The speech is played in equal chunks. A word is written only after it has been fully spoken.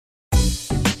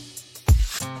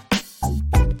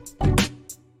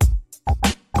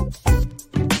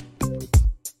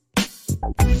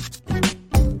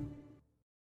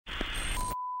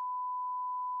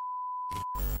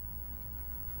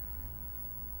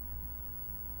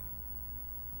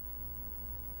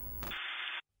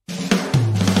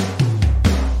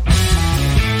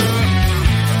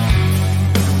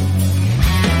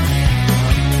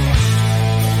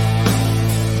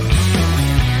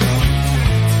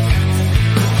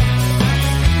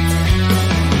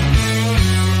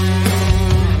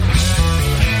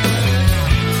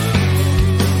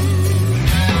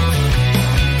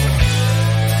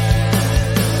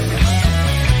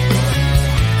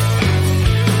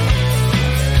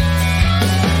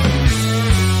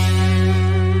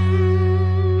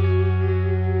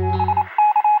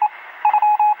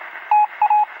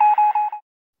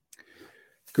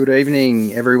Good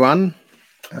evening, everyone.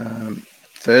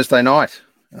 Thursday night,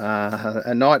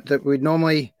 a night that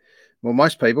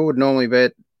most people would normally be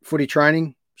at footy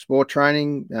training, sport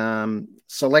training,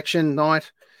 selection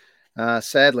night.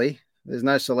 Sadly, there's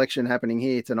no selection happening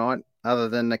here tonight other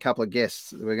than a couple of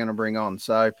guests that we're going to bring on.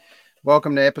 So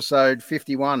welcome to episode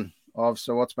 51 of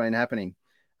So What's Been Happening.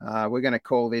 We're going to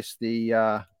call this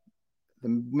the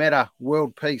Meta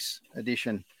World Peace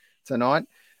edition tonight.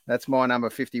 That's my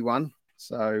number 51.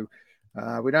 So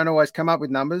we don't always come up with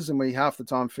numbers, and we half the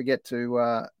time forget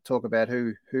to talk about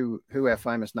who our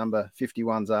famous number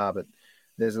 51s are. But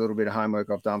there's a little bit of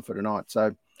homework I've done for tonight.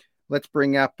 So let's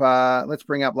bring up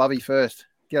Lovey first.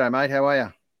 G'day, mate. How are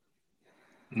you?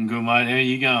 I'm good, mate. How are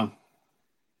you going?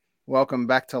 Welcome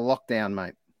back to lockdown,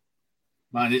 mate.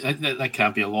 Mate, that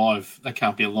can't be a live. That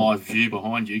can't be a live view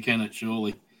behind you, can it?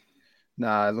 Surely.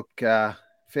 No, look.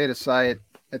 Fair to say,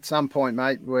 at some point,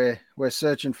 mate, we're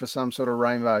searching for some sort of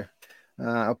rainbow,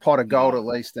 a pot of gold at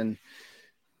least, and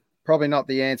probably not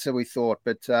the answer we thought.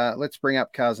 But let's bring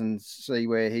up Cousins, see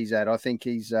where he's at. I think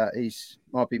he's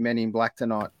might be Men in Black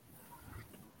tonight.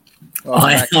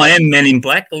 I am Men in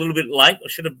Black, a little bit late. I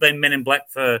should have been Men in Black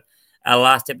for our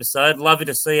last episode. Lovely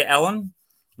to see you, Alan.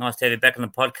 Nice to have you back on the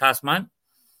podcast, mate.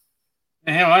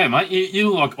 How are you, mate?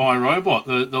 You look like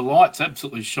iRobot. The light's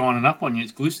absolutely shining up on you.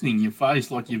 It's glistening in your face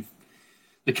like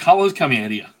the colours coming out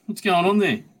of you. What's going on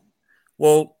there?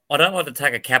 Well, I don't like to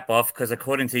take a cap off because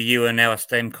according to you and our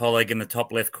esteemed colleague in the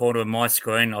top left corner of my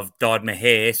screen, I've dyed my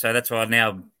hair. So that's why I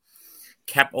now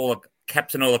caps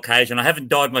on all occasion. I haven't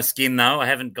dyed my skin, though. I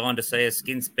haven't gone to see a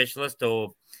skin specialist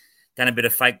or done a bit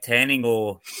of fake tanning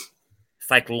or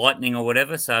fake lightening or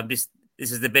whatever. So this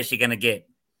is the best you're going to get.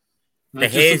 It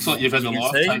just looks like you've had the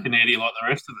life taken out of you like the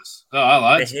rest of us. Oh,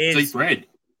 hello. It's deep red.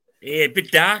 Yeah, a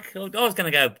bit dark. I was going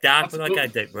to go dark, but I go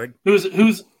deep red. Who's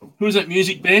that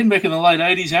music band back in the late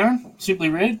 80s, Aaron? Simply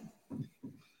Red?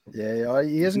 Yeah,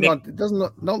 he hasn't gone. It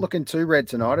doesn't not looking too red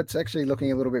tonight. It's actually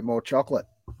looking a little bit more chocolate.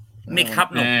 Mick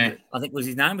Hucknall, I think was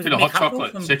his name. Was a bit of hot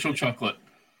chocolate, sexual chocolate.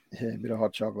 Yeah, a bit of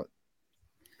hot chocolate.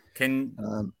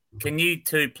 Can you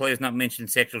two please not mention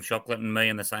sexual chocolate and me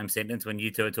in the same sentence when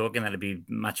you two are talking? That'd be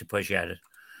much appreciated.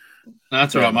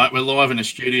 That's all right, mate. We're live in a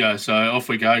studio, so off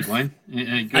we go, Glenn.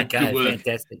 Good work.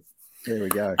 Fantastic. There we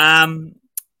go.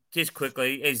 Just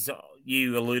quickly, as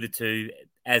you alluded to,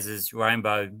 as is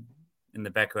Rainbow in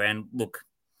the background, look,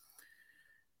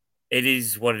 it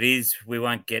is what it is. We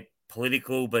won't get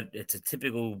political, but it's a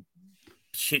typical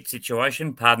shit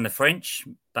situation, pardon the French,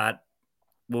 but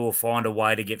we will find a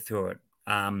way to get through it.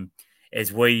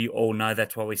 As we all know,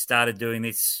 that's why we started doing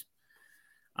this.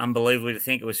 Unbelievably to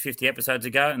think it was 50 episodes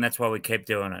ago, and that's why we keep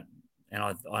doing it.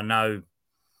 And I know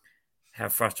how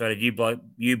frustrated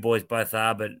you boys both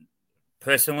are, but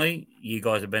personally, you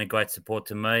guys have been a great support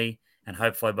to me, and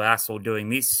hopefully by us all doing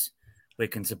this, we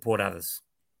can support others.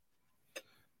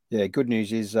 Yeah, good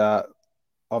news is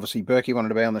obviously Berkey wanted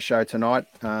to be on the show tonight.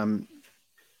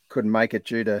 Couldn't make it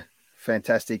due to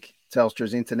fantastic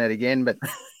Telstra's internet again, but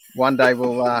one day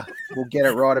we'll get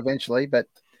it right eventually. But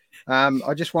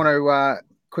I just want to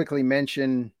quickly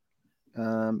mention,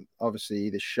 obviously,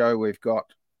 the show we've got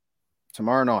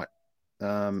tomorrow night,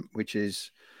 which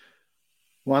is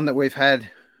one that we've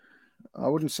had, I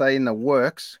wouldn't say in the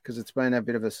works, because it's been a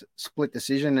bit of a split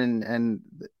decision, and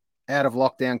out of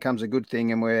lockdown comes a good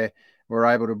thing, and we're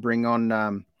able to bring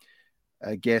on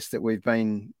a guest that we've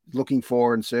been looking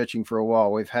for and searching for a while.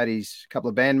 We've had a couple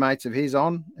of bandmates of his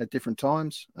on at different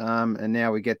times, and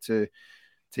now we get to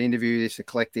interview this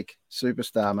eclectic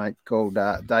superstar, mate, called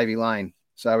Davey Lane.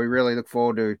 So we really look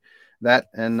forward to that,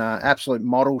 and absolute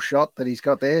model shot that he's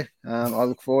got there. I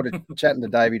look forward to chatting to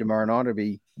Davey tomorrow night. It'll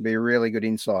be a really good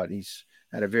insight. He's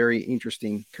had a very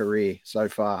interesting career so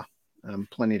far,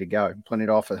 plenty to go, plenty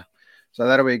to offer. So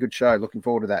that'll be a good show. Looking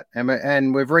forward to that.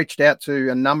 And we've reached out to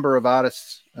a number of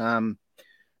artists,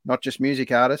 not just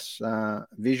music artists,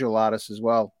 visual artists as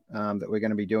well, that we're going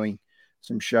to be doing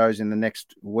some shows in the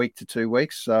next week to 2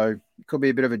 weeks. So it could be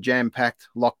a bit of a jam-packed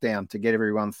lockdown to get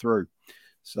everyone through.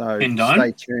 So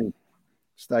stay tuned.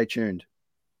 Stay tuned.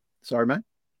 Sorry, mate?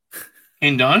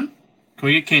 Kendone? Can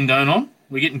we get Kendone on?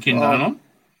 We're getting Kendone on?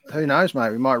 Who knows,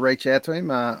 mate? We might reach out to him.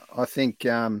 I think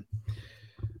there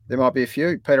might be a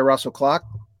few. Peter Russell Clark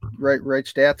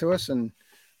reached out to us and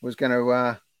was going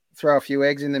to throw a few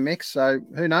eggs in the mix. So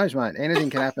who knows, mate? Anything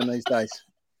can happen these days.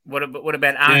 What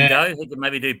about Arndo? He could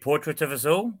maybe do portraits of us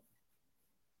all.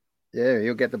 Yeah,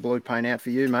 he'll get the blue paint out for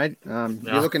you, mate.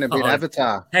 You're looking a bit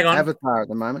Avatar. Hang on. Avatar at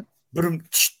the moment.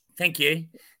 Thank you.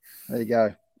 There you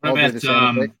go. What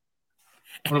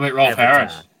about Rolf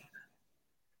Harris?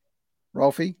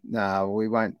 Rolfie? No, we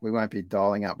won't be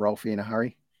dialing up Rolfie in a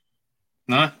hurry.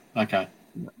 No? Okay.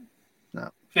 No.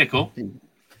 Fair call.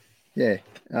 Yeah.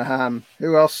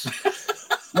 Who else?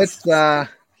 Let's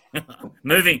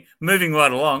moving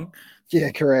right along.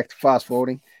 yeah, correct. Fast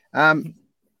forwarding.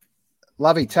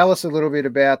 Lovey, tell us a little bit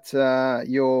about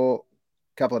your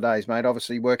couple of days, mate.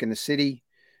 Obviously, you work in the city.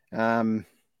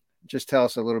 Just tell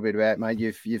us a little bit about it, mate.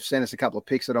 You've sent us a couple of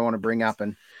pics that I want to bring up,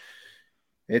 and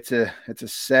it's a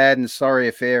sad and sorry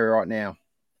affair right now.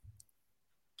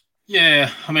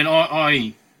 Yeah, I mean,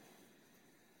 I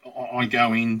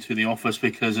go into the office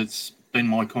because it's been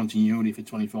my continuity for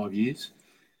 25 years.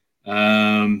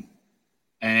 And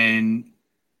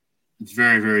it's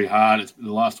very, very hard. It's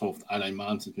the last 12 to 18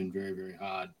 months has been very, very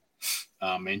hard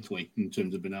mentally in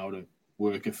terms of being able to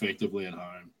work effectively at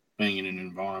home, being in an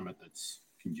environment that's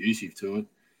conducive to it.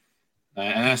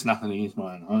 And that's nothing against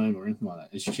my own home or anything like that.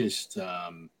 It's just,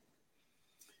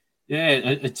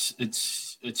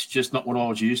 it's just not what I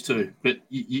was used to. But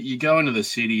you go into the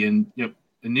city and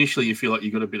initially you feel like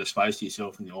you've got a bit of space to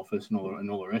yourself in the office and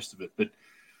all the rest of it. But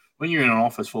when you're in an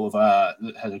office full of that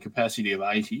has a capacity of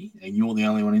 80 and you're the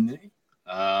only one in there,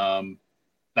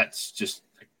 that's just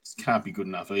can't be good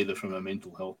enough either from a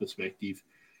mental health perspective.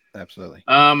 Absolutely.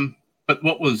 But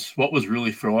what was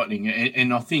really frightening,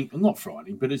 and I think not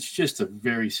frightening, but it's just a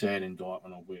very sad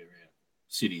indictment of where our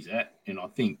city's at. And I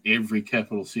think every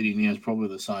capital city now is probably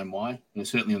the same way, and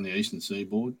certainly on the eastern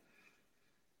seaboard.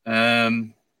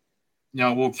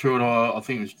 I walked through it. I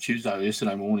think it was Tuesday or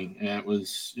yesterday morning, and it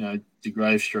was De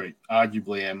Grave Street,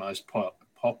 arguably our most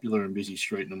popular and busy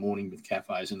street in the morning with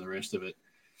cafes and the rest of it.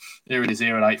 There it is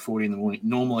there at 8:40 in the morning.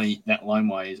 Normally, that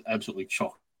laneway is absolutely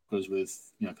chock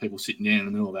with people sitting down in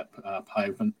the middle of that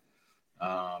pavement,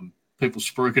 people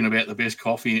spruiking about the best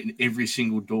coffee in every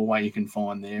single doorway you can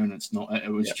find there, and it's not. It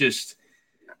was just,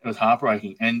 it was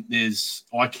heartbreaking. And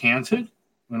I counted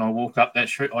when I walked up that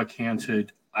street. I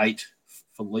counted 8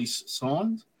 for lease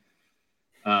signs,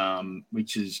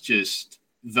 which is just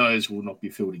those will not be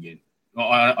filled again.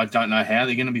 I don't know how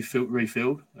they're going to be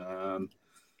refilled.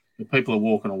 But people are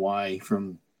walking away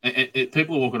from.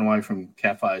 People are walking away from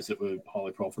cafes that were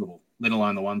highly profitable, let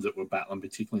alone the ones that were battling,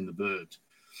 particularly in the burbs.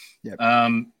 Yep.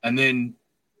 And then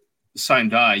the same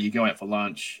day, you go out for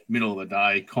lunch, middle of the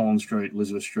day, Collins Street,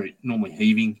 Elizabeth Street, normally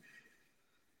heaving,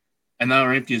 and they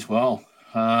were empty as well.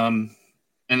 And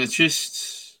it's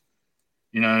just,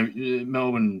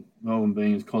 Melbourne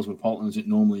being as cosmopolitan as it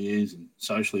normally is and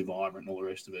socially vibrant and all the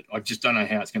rest of it, I just don't know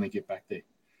how it's going to get back there.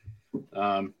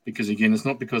 Because again, it's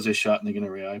not because they're shut and they're going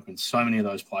to reopen. So many of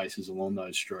those places along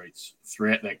those streets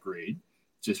throughout that grid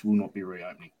just will not be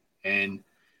reopening. And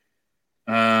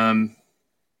I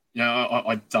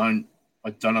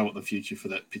don't know what the future for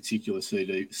that particular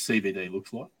CBD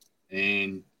looks like.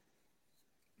 And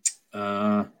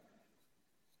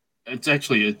it's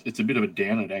actually it's a bit of a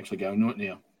downer to actually go into it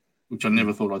now, which I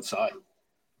never thought I'd say.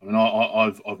 I mean,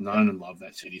 I've known and loved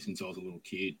that city since I was a little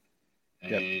kid,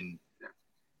 and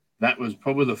that was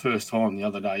probably the first time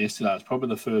yesterday was probably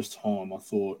the first time I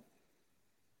thought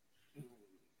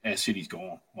our city's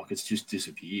gone. Like, it's just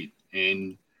disappeared.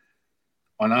 And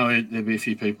I know there'll be a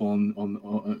few people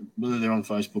on whether they're on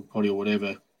Facebook, Potty, or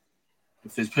whatever.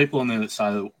 If there's people on there that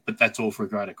say, but that's all for a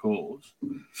greater cause,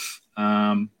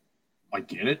 I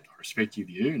get it. I respect your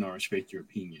view and I respect your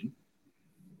opinion.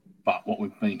 But what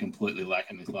we've been completely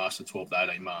lacking these last 12 to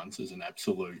 18 months is an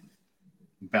absolute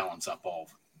balance up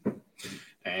of.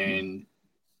 And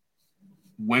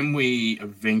when we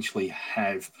eventually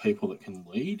have people that can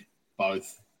lead,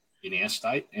 both in our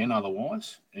state and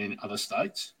otherwise, and other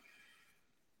states,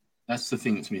 that's the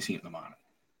thing that's missing at the moment.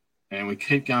 And we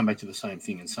keep going back to the same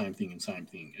thing and same thing and same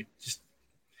thing. It just,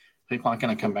 people aren't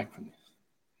going to come back from this.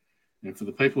 And for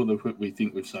the people that we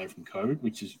think we've saved from COVID,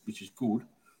 which is good,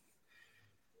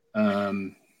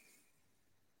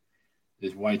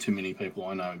 there's way too many people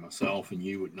I know, myself, and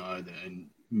you would know that, and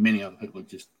many other people are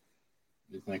just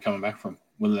they're coming back from,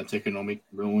 whether that's economic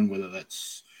ruin, whether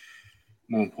that's,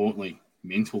 more importantly,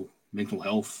 mental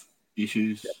health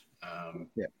issues.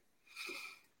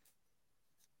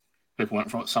 People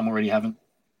went from it. Some already haven't.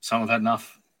 Some have had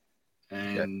enough,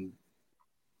 and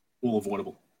all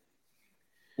avoidable.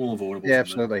 All avoidable. Yeah,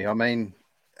 absolutely. I mean,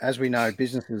 as we know,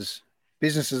 businesses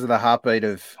are the heartbeat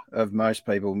of most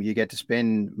people. You get to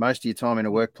spend most of your time in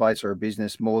a workplace or a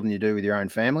business more than you do with your own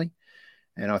family.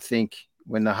 And I think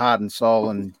when the heart and soul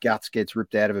and guts gets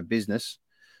ripped out of a business,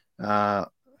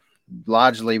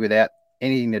 largely without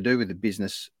anything to do with the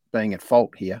business being at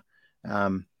fault here,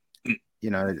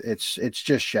 it's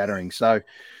just shattering. So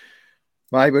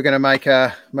Mate, we're going to make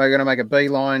a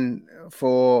beeline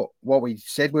for what we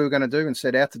said we were going to do and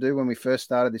set out to do when we first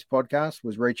started this podcast,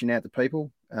 was reaching out to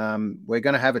people. We're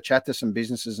going to have a chat to some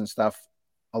businesses and stuff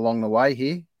along the way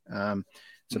here. So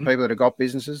people that have got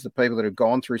businesses, the people that have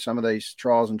gone through some of these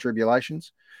trials and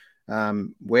tribulations.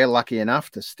 We're lucky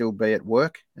enough to still be at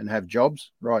work and have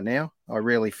jobs right now. I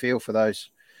really feel for those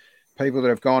people that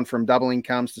have gone from double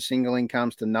incomes to single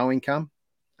incomes to no income.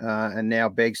 And now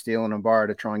beg, steal, and borrow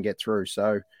to try and get through.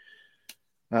 So,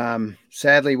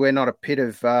 sadly, we're not a pit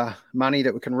of money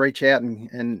that we can reach out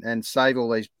and save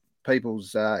all these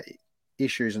people's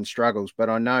issues and struggles. But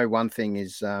I know one thing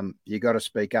is you got to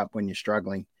speak up when you're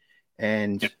struggling.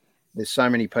 And there's so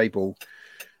many people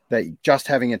that just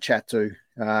having a chat to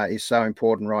is so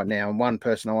important right now. And one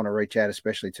person I want to reach out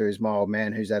especially to is my old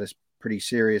man, who's had a pretty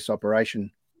serious operation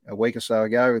a week or so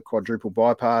ago, a quadruple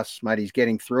bypass. Mate, he's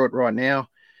getting through it right now.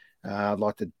 I'd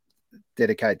like to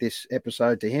dedicate this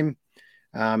episode to him.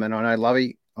 And I know,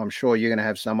 Lovey, I'm sure you're going to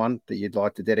have someone that you'd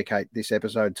like to dedicate this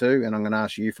episode to, and I'm going to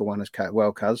ask you for one as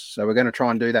well, cuz. So we're going to try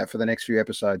and do that for the next few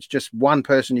episodes. Just one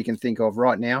person you can think of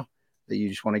right now that you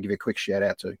just want to give a quick shout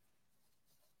out to.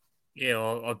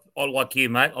 Yeah, I like you,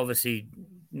 mate. Obviously,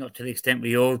 not to the extent with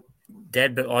your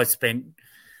dad, but I spent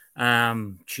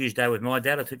Tuesday with my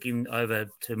dad. I took him over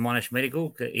to Monash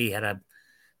Medical. He had a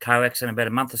car accident about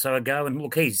a month or so ago, and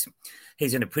look, he's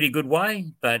in a pretty good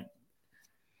way, but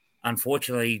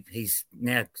unfortunately he's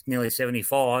now nearly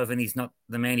 75 and he's not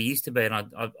the man he used to be. And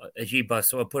I as you both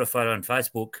saw, I put a photo on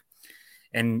Facebook,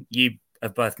 and you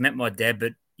have both met my dad,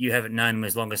 but you haven't known him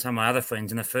as long as some of my other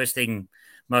friends. And the first thing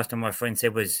most of my friends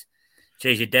said was,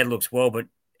 geez, your dad looks well, but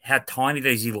how tiny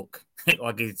does he look?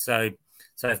 Like, it's so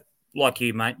like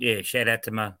you, mate. Yeah, shout out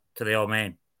to the old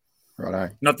man.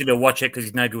 Righto. Not that he'll watch it because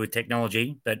he's no good with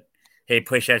technology, but he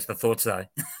appreciates the thoughts, though.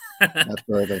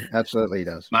 Absolutely he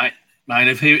does. Mate,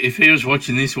 if he was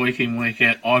watching this week in, week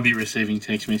out, I'd be receiving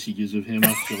text messages of him.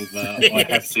 I feel I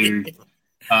have to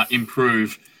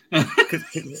improve.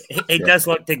 He does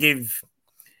like to give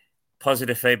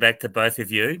positive feedback to both of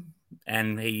you,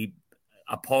 and he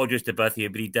apologises to both of you,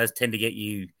 but he does tend to get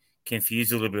you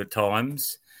confused a little bit at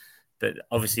times. But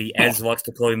obviously, Az likes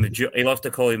to call him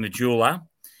the jeweler.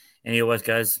 And he always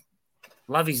goes,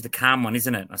 Lovey's the calm one,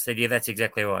 isn't it? I said, yeah, that's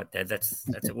exactly right, Dad. That's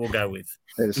what we'll go with.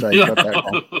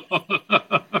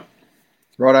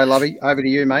 Righto, Lovey. Over to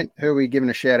you, mate. Who are we giving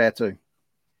a shout out to?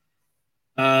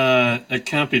 It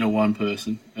can't be to one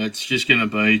person. It's just going to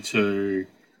be to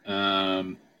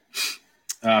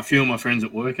a few of my friends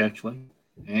at work, actually.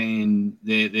 And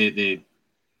they're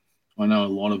I know a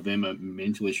lot of them are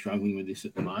mentally struggling with this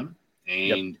at the moment.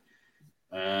 And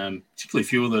particularly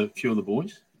a few of the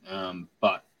boys.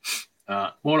 But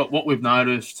what we've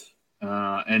noticed,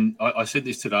 and I said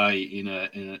this today in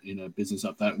a business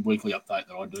update, weekly update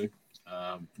that I do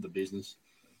for the business.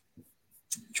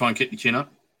 Try and keep your chin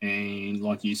up, and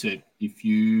like you said, if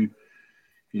you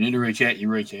need to reach out, you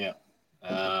reach out.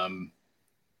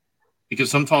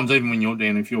 Because sometimes even when you're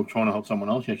down, if you're trying to help someone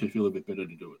else, you actually feel a bit better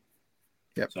to do it.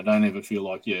 Yep. So don't ever feel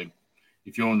like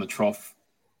if you're in the trough,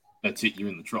 that's it, you're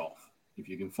in the trough. If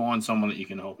you can find someone that you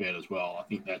can help out as well, I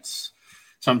think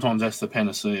sometimes that's the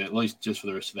panacea, at least just for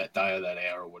the rest of that day or that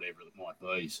hour or whatever it might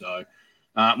be. So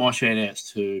my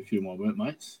shout-outs to a few of my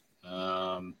workmates.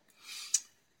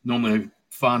 Normally a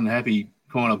fun, happy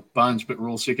kind of bunch, but we're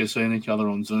all sick of seeing each other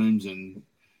on Zooms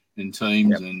and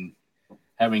Teams and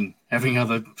having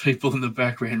other people in the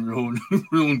background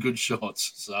ruin good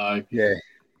shots. So yeah.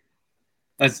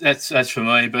 That's for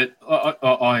me, but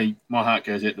I my heart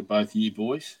goes out to both of you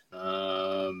boys.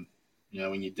 When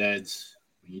your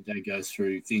dad goes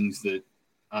through things that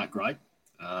aren't great,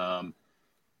 I'm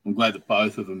glad that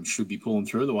both of them should be pulling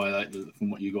through the way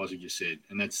from what you guys have just said,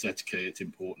 and that's key. It's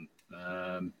important.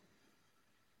 I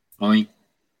think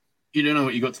you don't know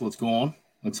what you got till it's gone.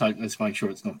 Let's make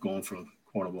sure it's not gone for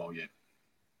quite a while yet.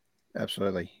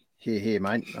 Absolutely, here,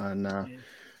 mate, and.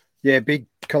 Big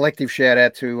collective shout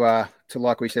out to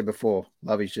like we said before,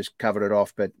 Lovey's just covered it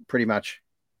off, but pretty much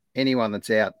anyone that's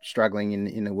out struggling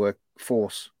in the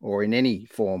workforce or in any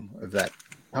form of that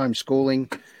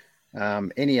homeschooling,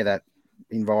 any of that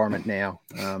environment now.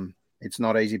 It's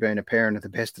not easy being a parent at the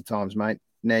best of times, mate.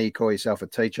 Now you call yourself a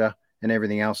teacher and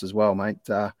everything else as well, mate.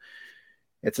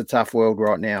 It's a tough world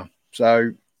right now.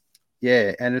 So,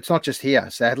 yeah, and it's not just here,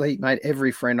 sadly, mate.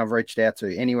 Every friend I've reached out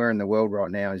to anywhere in the world right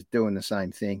now is doing the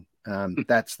same thing.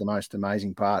 That's the most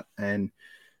amazing part. And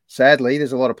sadly,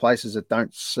 there's a lot of places that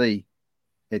don't see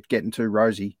it getting too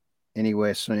rosy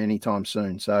anywhere soon, anytime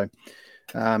soon. So,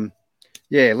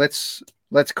 let's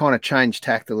kind of change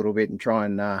tact a little bit and try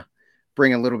and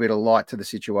bring a little bit of light to the Pick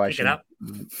situation. it up.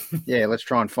 Yeah, let's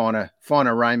try and find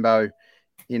a rainbow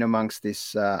in amongst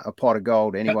this a pot of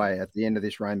gold. Anyway, at the end of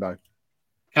this rainbow.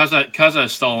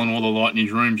 Cuzzo's stolen all the light in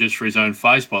his room just for his own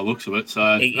face by the looks of it.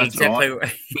 So that's exactly.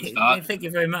 right. Yeah, thank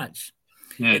you very much.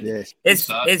 Yeah. Yes.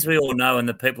 As we all know, and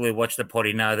the people who watch the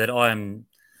potty know, that I'm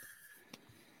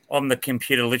the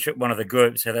computer literate one of the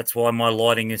group, so that's why my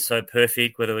lighting is so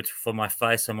perfect, whether it's for my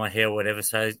face or my hair or whatever.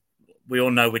 So we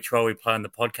all know which role we play in the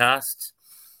podcast.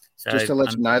 So just to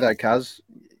let you know, though, Cuz,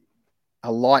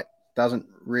 a light doesn't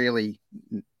really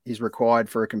is required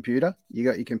for a computer. You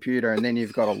got your computer and then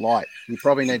you've got a light. You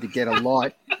probably need to get a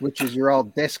light, which is your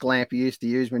old desk lamp you used to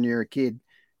use when you were a kid.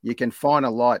 You can find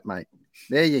a light, mate.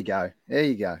 There you go.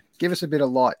 Give us a bit of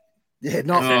light. Yeah,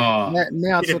 now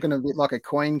it's looking a bit like a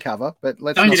Queen cover, but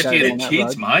let's don't scare the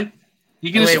kids, mate.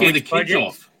 You're going to scare the kids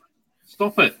off.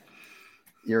 Stop it.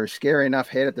 You're a scary enough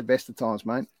head at the best of times,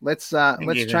 mate. Let's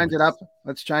change it up.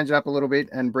 Let's change it up a little bit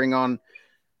and bring on.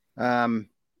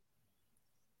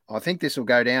 I think this will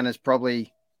go down as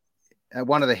probably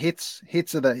one of the hits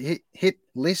of the hit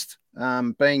list,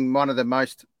 being one of the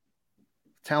most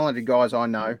talented guys I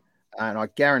know, and I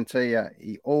guarantee you,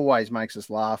 he always makes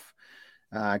us laugh.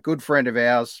 Good friend of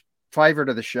ours, favourite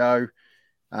of the show.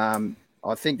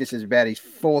 I think this is about his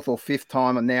 4th or 5th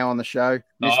time now on the show.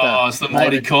 It's the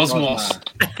Mighty Cosmos.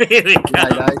 Here we go.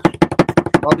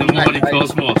 The Mighty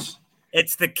Cosmos.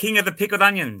 It's the king of the pickled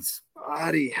onions.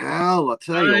 Bloody hell! I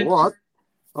tell you what,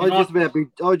 I was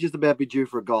just about be due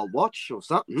for a gold watch or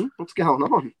something. What's going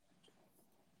on?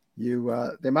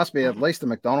 There must be at least a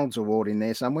McDonald's award in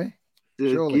there somewhere.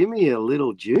 Dude, give me a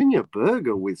little junior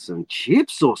burger with some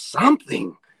chips or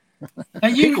something.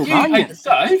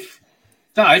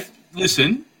 Dave,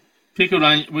 listen. Pickled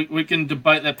onion. We can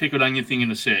debate that pickled onion thing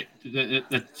in a sec.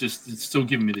 That's just it's still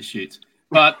giving me the shits.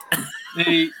 But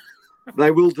they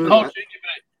will do that.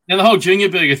 Now, the whole junior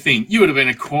burger thing, you would have been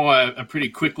a pretty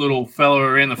quick little fella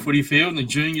around the footy field and the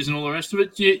juniors and all the rest of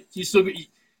it. Do you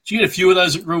get a few of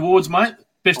those rewards, mate?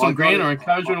 Best on ground or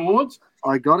encouragement awards?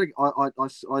 I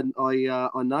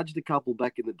nudged a couple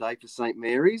back in the day for St.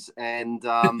 Mary's, and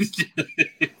I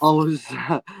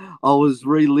was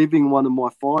reliving one of my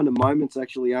finer moments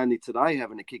actually only today,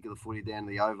 having a kick of the footy down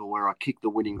the oval where I kicked the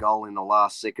winning goal in the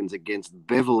last seconds against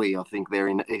Beverly. I think they're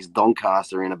in East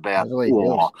Doncaster in about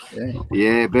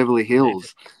Beverly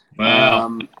Hills.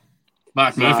 Wow,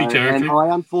 Mark Murphy territory. And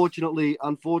I unfortunately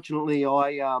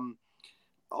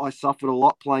I suffered a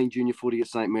lot playing junior footy at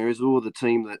St. Mary's. We were the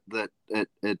team that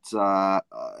it's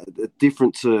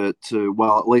different to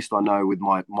well, at least I know with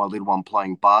my little one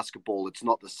playing basketball, it's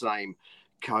not the same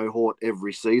cohort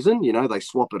every season. You know, they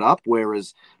swap it up.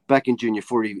 Whereas back in junior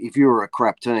footy, if you were a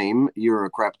crap team, you're a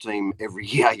crap team every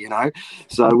year. You know,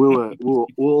 so we were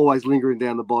always lingering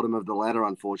down the bottom of the ladder.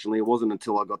 Unfortunately, it wasn't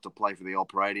until I got to play for the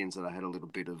Operadians that I had a little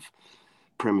bit of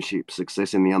premiership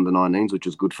success in the under-19s, which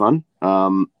was good fun.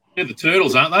 Yeah, the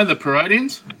Turtles, aren't they? The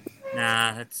Paradians?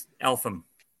 Nah, that's Eltham.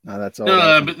 No, that's all.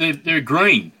 No, but they're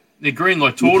green. They're green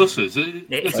like tortoises.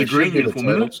 It's a green uniform,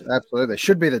 isn't it? Absolutely. They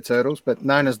should be the Turtles, but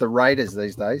known as the Raiders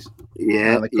these days.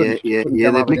 Yeah. They've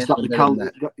mixed up the colour.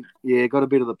 Yeah, got a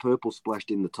bit of the purple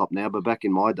splashed in the top now, but back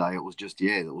in my day, it was just,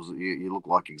 you look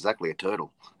like exactly a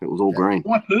turtle. It was all green.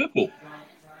 Why purple?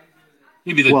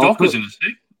 Maybe the Dockers in a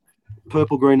sec.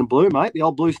 Purple, green and blue, mate. The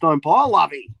old Bluestone Pile,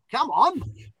 Lovey. Come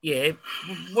on. Yeah,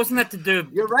 wasn't that to do?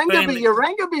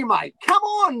 Yarangaby, mate. Come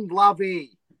on,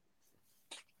 Lovey.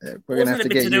 Yeah, we're going to have to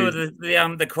get to do with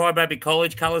the Crybaby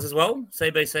College colours as well,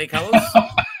 CBC colours.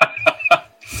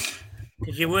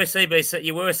 Because you were a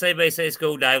CBC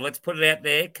school, Dave. Let's put it out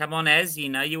there. Come on, Az. You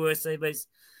know you were a CBC.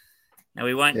 No,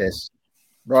 we won't. Yes.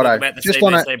 Righto. About the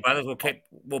CBC brothers.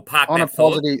 We'll park on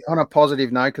that on a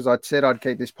positive note, because I said I'd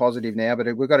keep this positive now, but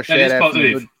we've got to shout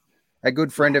out a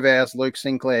good friend of ours, Luke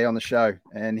Sinclair, on the show,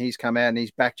 and he's come out and he's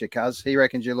backed you, cuz. He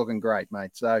reckons you're looking great, mate.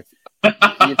 So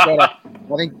I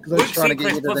think Luke's trying to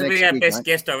get you to the next our week, best mate.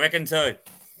 guest, I reckon, too.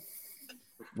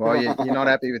 Well, you're not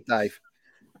happy with Dave.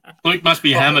 Luke must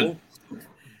be hammered.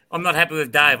 I'm not happy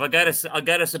with Dave. I go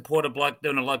to support a bloke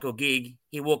doing a local gig.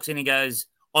 He walks in, he goes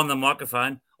on the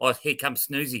microphone, "Oh, here comes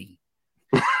Snoozy."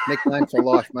 Nickname for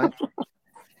life, mate.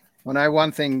 I know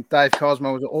one thing Dave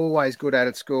Cosmo was always good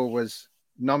at school was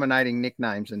nominating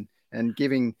nicknames and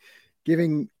giving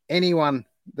anyone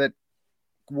that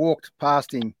walked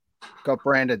past him got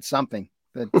branded something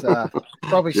that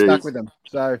probably stuck with them.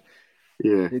 So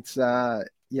yeah, it's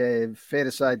fair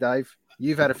to say, Dave,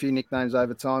 you've had a few nicknames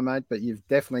over time, mate, but you've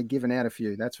definitely given out a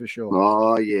few. That's for sure.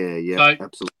 Oh yeah,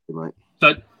 absolutely, mate.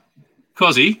 So,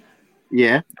 Cozzy,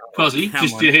 Yeah. Cosy, Come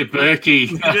just on. yeah, Berkey.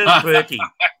 Just Berkey.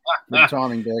 Good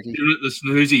timing, Berkey. Give it the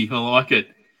snoozy. I like it.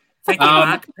 Thank you,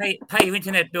 Mark. Pay your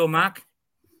internet bill, Mark.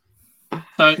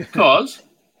 So, Cos,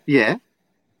 Yeah.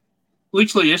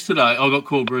 literally yesterday, I got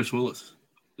called Bruce Willis.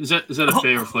 Is that a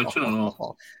fair reflection or not?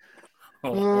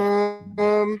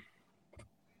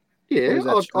 Yeah, Where's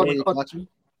that straw you're clutching?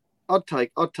 I'd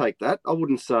take that. I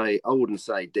wouldn't say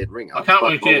dead ringer. I can't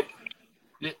work out.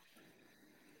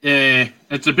 Yeah,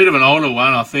 it's a bit of an older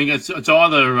one. I think it's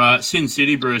either Sin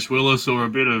City Bruce Willis or a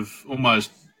bit of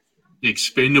almost the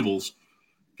Expendables.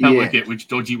 Can't work out which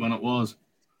dodgy one it was.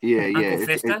 Yeah. Uncle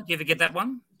Fester, do you ever get that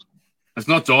one? It's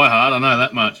not Die Hard. I know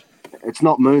that much. It's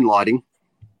not Moonlighting.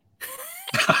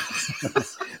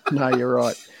 No, you're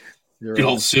right. You're Good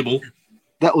right. old Sybil.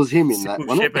 That was him in that, Sybil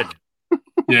wasn't Shepherd.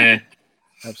 Yeah.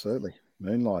 Absolutely.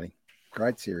 Moonlighting.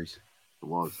 Great series. It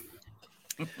was.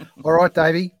 All right,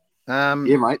 Davey. Yeah,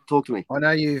 mate. Talk to me. I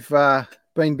know you've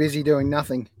been busy doing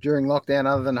nothing during lockdown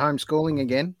other than homeschooling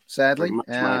again, sadly. Pretty much,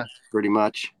 mate. Pretty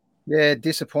much. Yeah,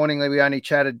 disappointingly, we only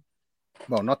chatted.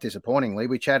 Well, not disappointingly,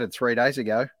 we chatted 3 days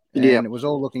ago, and Yeah. it was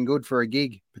all looking good for a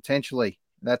gig potentially.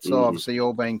 That's obviously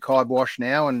all been kiboshed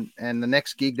now, and the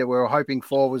next gig that we were hoping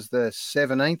for was the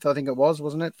 17th, I think it was,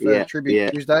 wasn't it? For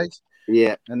Tribute Tuesdays.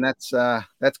 Yeah. And that's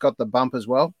got the bump as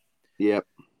well. Yep.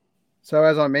 So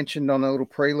as I mentioned on the little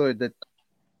prelude, that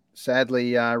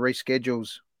sadly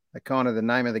reschedules are kind of the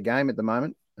name of the game at the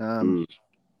moment.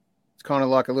 It's kind of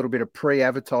like a little bit of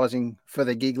pre-advertising for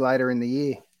the gig later in the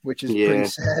year, which is pretty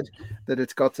sad that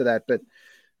it's got to that. But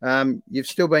you've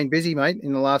still been busy, mate,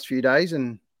 in the last few days,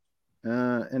 and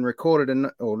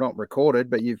recorded, or not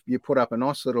recorded, but you put up a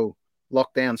nice little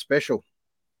lockdown special.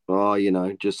 Oh,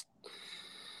 just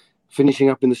finishing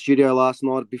up in the studio last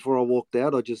night before I walked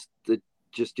out. I just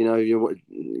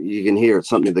you can hear it's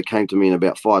something that came to me in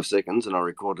about 5 seconds, and I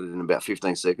recorded it in about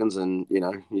 15 seconds. And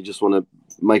you just want to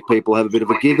make people have a bit of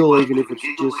a giggle, even if it's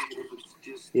just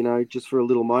just for a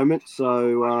little moment.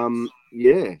 So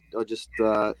I just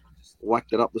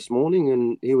whacked it up this morning,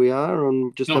 and here we are.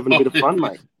 I'm just having a bit of fun,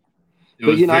 mate. It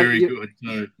was very good.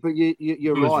 No. But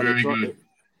you're right. Very good.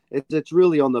 It's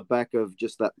really on the back of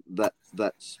just that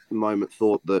moment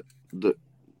thought that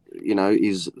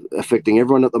is affecting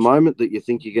everyone at the moment, that you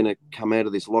think you're going to come out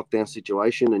of this lockdown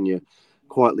situation and you're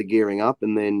quietly gearing up,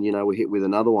 and then we're hit with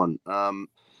another one.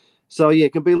 So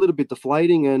it can be a little bit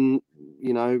deflating, and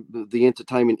the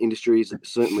entertainment industry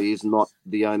certainly is not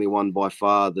the only one by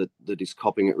far that is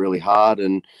copping it really hard.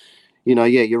 And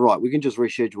you're right. We can just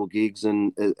reschedule gigs,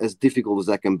 and as difficult as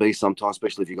that can be sometimes,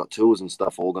 especially if you've got tours and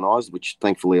stuff organised, which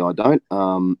thankfully I don't.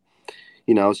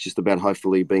 It's just about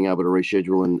hopefully being able to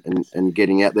reschedule and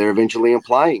getting out there eventually and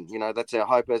playing. That's our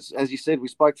hope. As you said, we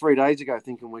spoke 3 days ago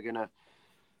thinking we're going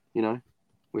to,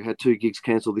 we had 2 gigs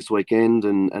cancelled this weekend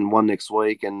and one next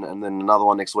week, and then another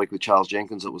one next week with Charles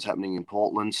Jenkins that was happening in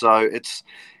Portland. So it's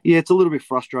a little bit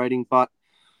frustrating, but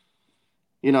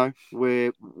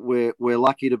we're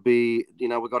lucky to be,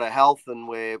 we've got our health, and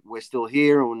we're still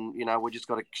here, and we just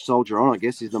got to soldier on, I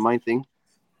guess, is the main thing.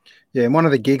 Yeah, and one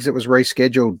of the gigs that was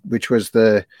rescheduled, which was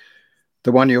the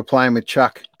one you were playing with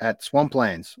Chuck at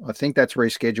Swamplands, I think that's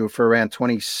rescheduled for around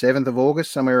 27th of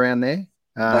August, somewhere around there.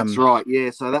 That's right,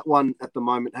 yeah. So that one at the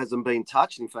moment hasn't been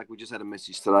touched. In fact, we just had a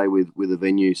message today with a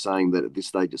venue saying that at this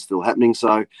stage it's still happening.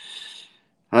 So,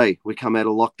 hey, we come out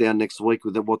of lockdown next week.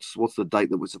 With what's the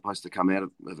date that we're supposed to come out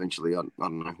of eventually? I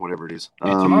don't know, whatever it is.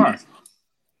 Tomorrow.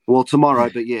 Well, tomorrow,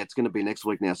 but it's going to be next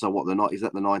week now. So is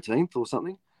that the 19th or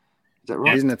something? Is that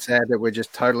right? Isn't it sad that we're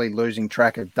just totally losing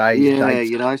track of days? Yeah,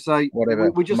 dates, so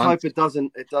whatever. We just hope it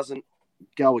doesn't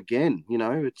go again.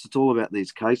 It's all about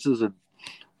these cases, and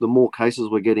the more cases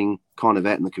we're getting kind of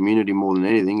out in the community more than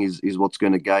anything is what's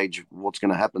going to gauge what's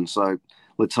going to happen. So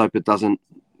let's hope it doesn't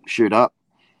shoot up.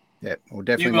 Yeah, well,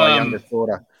 definitely my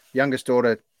youngest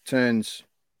daughter turns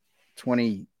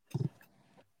 20.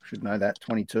 Should know that,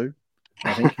 22.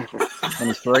 I think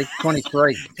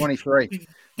 23.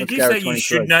 Did you say you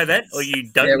should know that, or you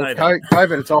don't know that?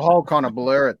 COVID, it's a whole kind of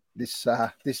blur at this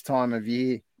time of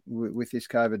year with this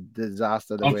COVID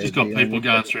disaster. I've just got people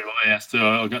going through my house too.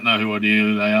 I've got no idea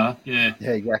who they are. Yeah,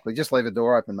 exactly. Just leave the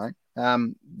door open, mate.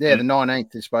 The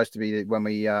 19th is supposed to be when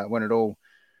when it all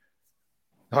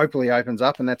hopefully opens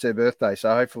up, and that's her birthday.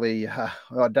 So hopefully, I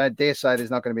don't dare say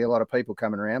there's not going to be a lot of people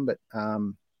coming around, but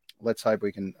let's hope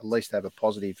we can at least have a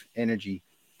positive energy.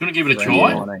 You want to give it a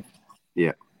try?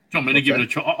 Yeah. Do you want me to give it a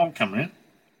try? I'll come around.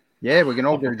 Yeah, we can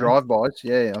all do drive-bys.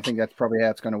 Yeah, I think that's probably how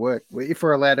it's going to work. If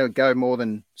we're allowed to go more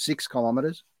than 6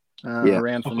 kilometres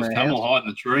around from our house. We'll hide in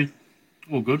the tree.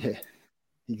 All good. Yeah,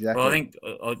 exactly. Well, I think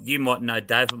you might know,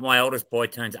 Dave, but my oldest boy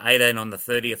turns 18 on the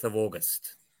 30th of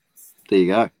August. There you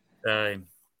go. So,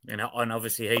 and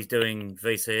obviously he's doing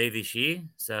VCE this year,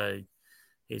 so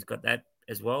he's got that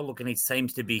as well. Look, and he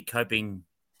seems to be coping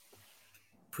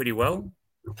pretty well,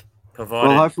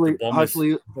 provided hopefully the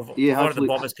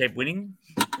Bombers keep winning.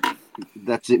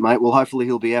 That's it, mate. Well, hopefully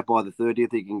he'll be out by the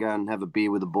 30th. He can go and have a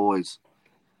beer with the boys.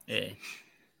 Yeah.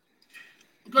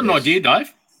 I've got an idea,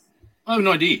 Dave. I have an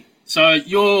idea. So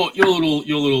your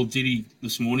little ditty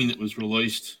this morning that was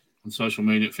released on social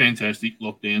media, fantastic.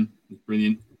 Lockdown was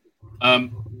brilliant. I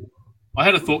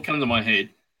had a thought come to my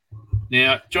head.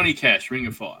 Now, Johnny Cash, Ring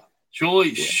of Fire.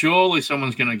 Surely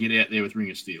someone's going to get out there with Ring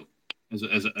of Steel as a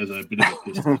bit of a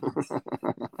pistol.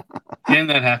 Can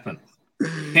that happen?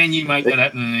 Can you make that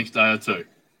happen in the next day or two?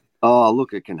 Oh,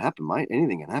 look, it can happen, mate.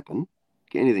 Anything can happen.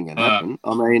 Anything can happen.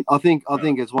 I mean, I think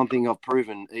it's one thing I've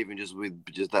proven, even just with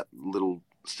just that little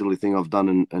silly thing I've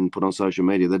done and put on social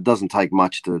media, that it doesn't take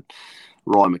much to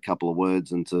rhyme a couple of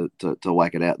words and to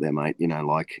whack it out there, mate. You know,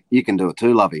 like, you can do it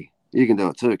too, Lovey. You can do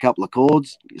it too. A couple of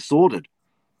chords, you're sorted.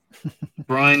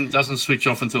 Brain doesn't switch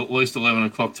off until at least 11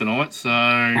 o'clock tonight, so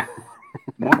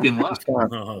might be in luck.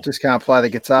 Just can't play the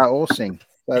guitar or sing.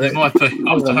 So it might be.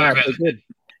 I was talking about it.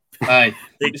 Hey,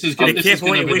 this is going to be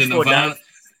the Nirvana.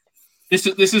 This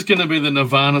is going to be the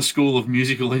Nirvana school of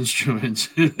musical instruments.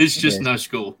 There's just no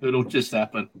school. It'll just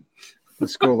happen. The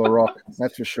school of rock,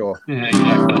 that's for sure. Yeah,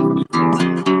 exactly.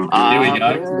 Here we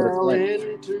go. Fell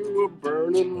into a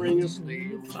burning ring of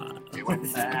steel. It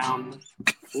went down.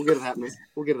 We'll get it happening.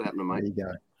 Mate. There you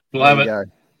go. We'll have it.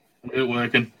 Get it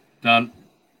working. Done.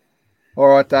 All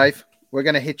right, Dave. We're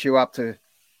going to hit you up to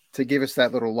give us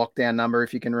that little lockdown number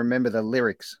if you can remember the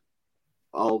lyrics.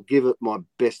 I'll give it my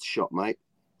best shot, mate.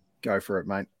 Go for it,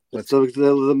 mate. So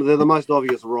they're the most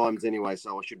obvious rhymes anyway,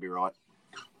 so I should be right.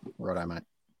 Righto, mate.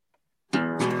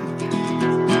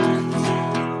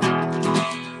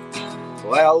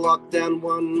 Well, lockdown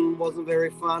 1 wasn't very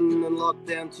fun, and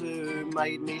lockdown 2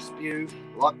 made me spew.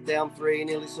 Lockdown 3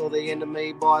 nearly saw the end of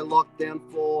me. By lockdown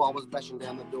 4, I was bashing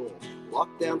down the door.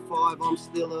 Lockdown 5, I'm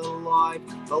still alive.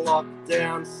 The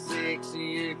lockdown 6,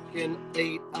 you can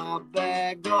eat a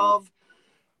bag of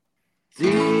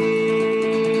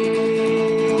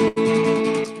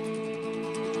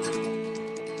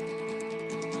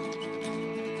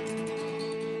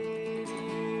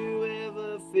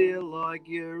feel like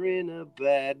you're in a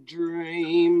bad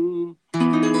dream. A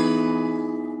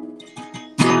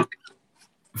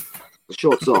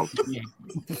short song.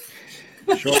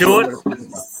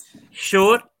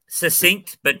 Short,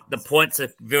 succinct, but the points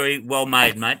are very well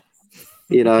made, mate.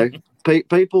 You know,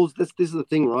 people's this is the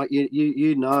thing, right?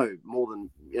 You know more than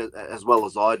as well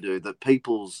as I do that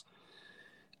people's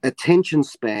attention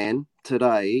span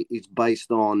today is based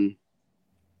on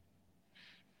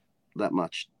that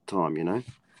much time, you know.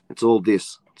 It's all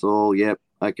this. It's all, yep,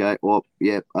 okay, oh,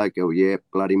 yep, okay, well, yep,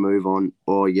 bloody move on.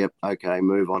 Oh, yep, okay,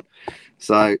 move on.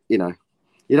 So, you know,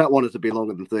 you don't want it to be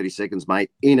longer than 30 seconds,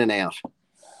 mate. In and out.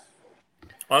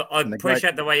 I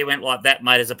appreciate the way you went like that,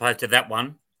 mate, as opposed to that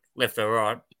one, left or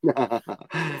right.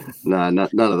 No, none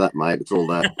of that, mate. It's all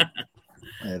that.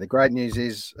 Yeah, the great news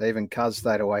is even Cuz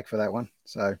stayed awake for that one.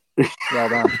 So, well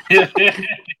done.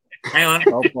 Hang on.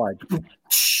 Well played.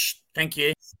 Thank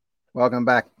you. Welcome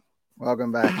back.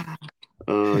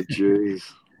 Oh, jeez.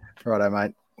 Righto,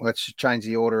 mate. Let's change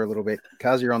the order a little bit.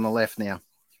 Cuz, you're on the left now.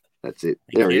 That's it.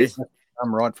 There he is.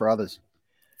 I'm right for others.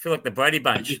 I feel like the Brady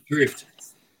Bunch. Just drift.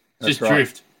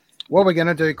 Drift. What we're going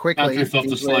to do quickly is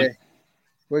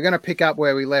we're going to pick up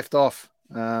where we left off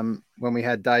when we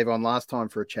had Dave on last time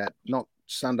for a chat. Not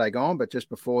Sunday gone, but just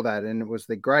before that. And it was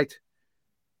the great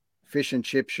fish and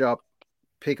chip shop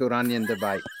pickled onion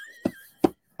debate.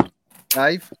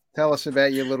 Dave, tell us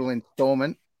about your little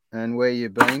installment and where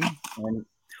you've been. And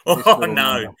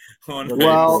no.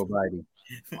 Well, baby.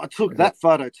 I took that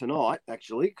photo tonight,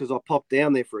 actually, because I popped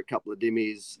down there for a couple of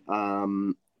dimmies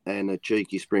and a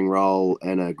cheeky spring roll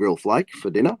and a grill flake for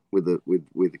dinner with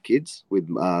the kids, with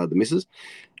the missus.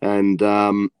 And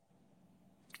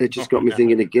it just got me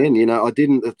thinking again, you know,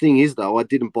 the thing is, though, I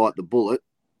didn't bite the bullet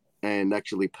and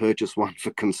actually purchase one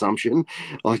for consumption.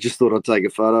 I just thought I'd take a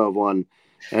photo of one.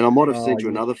 And I might have sent you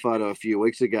another photo a few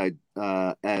weeks ago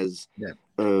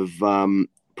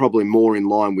probably more in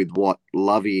line with what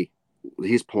Lovey,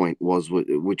 his point was,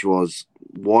 which was,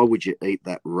 why would you eat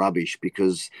that rubbish?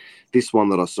 Because this one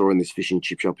that I saw in this fish and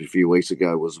chip shop a few weeks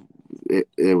ago it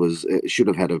should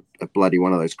have had a bloody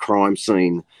one of those crime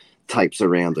scene tapes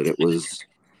around it.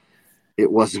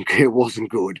 It wasn't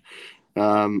good.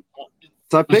 So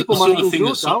people might do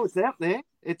it, though. It's out there.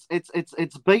 It's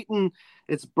beaten.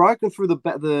 It's broken through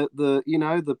the you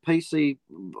know, the PC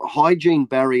hygiene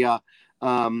barrier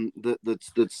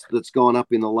that's gone up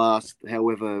in the last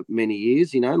however many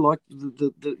years. You know, like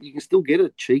you can still get a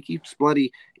cheeky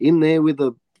splutty in there with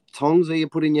the tongs that you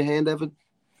put in your hand, Evan.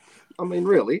 I mean,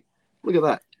 really, look at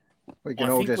that. We can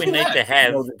I all think just we need to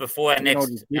have before our we can all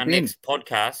next just dip our in. next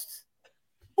podcast.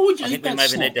 Oh, I think we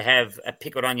maybe need to have a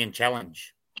pickled onion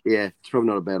challenge Yeah, it's probably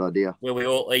not a bad idea. where we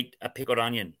all eat a pickled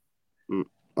onion.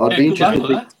 I'd be interested.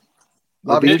 That.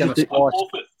 Lovey's going to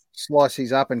Forfeit. slice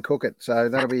his up and cook it, so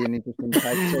that'll be an interesting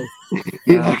take too.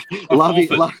 Yeah,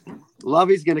 forfeit.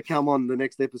 Lovey's going to come on the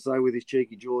next episode with his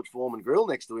cheeky George Foreman grill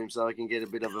next to him, so he can get a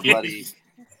bit of a bloody.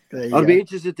 There you I'd go. be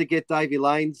interested to get Davey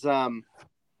Lane's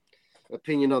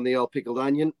opinion on the old pickled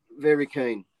onion. Very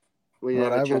keen. We have a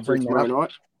Righto, chat we'll bring that tomorrow up.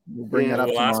 night. We'll bring Yeah, that up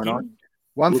we'll ask tomorrow him. night.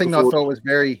 One Looking thing I forward- thought was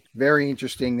very, very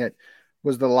interesting that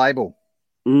was the label.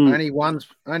 Mm,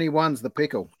 Only one's the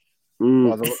pickle. By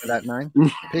mm. the look of that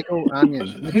name, pickle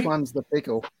onion. Which one's the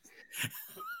pickle?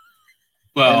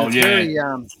 Well, And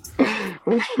it's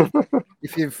very,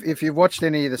 if you've watched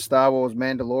any of the Star Wars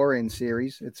Mandalorian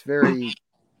series, it's very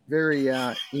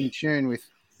in tune with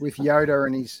Yoda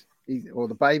and his or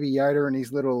the baby Yoda and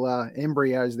his little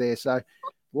embryos there. So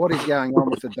what is going on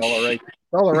with the $1 each?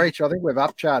 $1 each, I think we've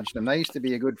upcharged them. They used to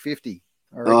be a good 50.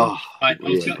 I reckon. Oh, Mate, I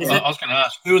was going to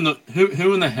ask who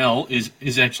in the hell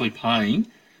is actually paying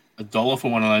 $1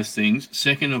 for one of those things?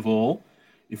 Second of all,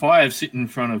 if I have sitting in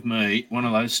front of me one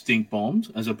of those stink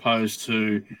bombs as opposed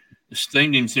to a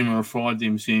steamed dim sim or a fried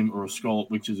dim sim or a scallop,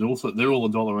 which is also they're all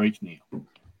 $1 each now.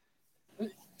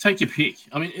 Take your pick.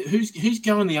 I mean, who's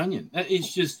going the onion? That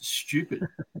is just stupid.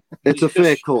 it's a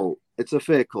fair call. It's a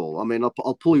fair call. I mean,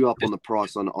 I'll pull you up on the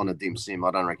price on a dim sim.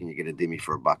 I don't reckon you get a dimmy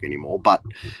for $1 anymore. But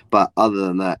other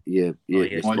than that, yeah.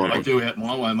 yes, I do out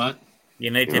my way, mate.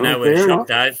 You need to Oh, know where to fair shop,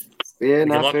 Dave. Yeah, Would you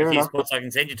no, like fair a few enough. spots I can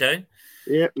send you to?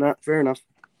 Yeah, no, fair enough.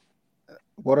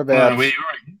 What about Where you're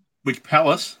in? Which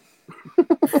palace?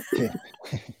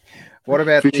 what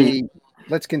about Fishing.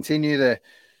 let's continue the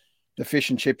fish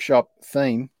and chip shop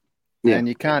theme. Yeah. And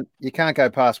you can't go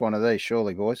past one of these,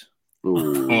 surely, boys.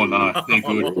 Ooh. Oh no, they're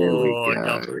good. There we Oh,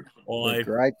 go. I,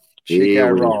 Great Here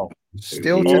Chico we go. roll.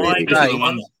 Still Here to we this These are the day,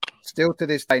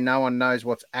 ones. no one knows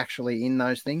what's actually in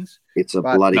those things. It's a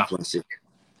But- bloody No. classic.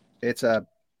 It's a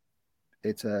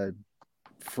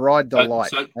fried delight.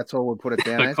 so- That's all we'll put it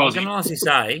down so as. I can honestly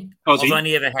say Cosy. I've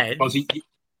only ever had Cosy,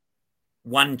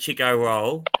 one Chico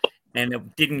roll, and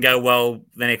it didn't go well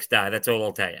the next day. That's all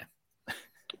I'll tell you.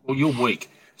 well, you're weak.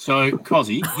 So,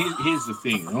 Cosy, here's the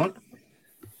thing, right?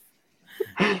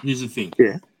 Here's the thing.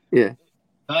 Yeah.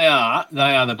 They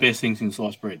are the best things in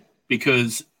sliced bread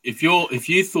because if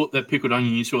you thought that pickled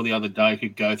onion you saw the other day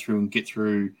could go through and get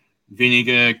through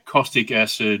vinegar, caustic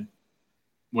acid,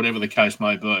 whatever the case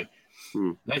may be,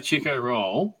 that Chico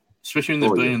roll, especially when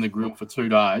they've been in the grill for 2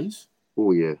 days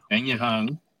Oh, yeah. and you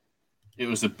hung, it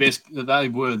was the best. They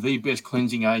were the best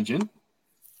cleansing agent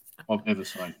I've ever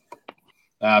seen.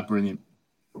 They are brilliant.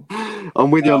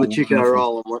 I'm with you on the Oh, Chico wonderful.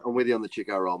 roll. I'm with you on the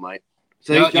Chico roll, mate.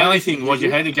 So The only thing was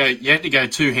you had to go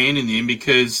two hand in the end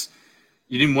because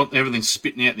you didn't want everything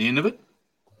spitting out the end of it.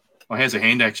 Oh, how's the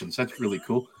hand actions? That's really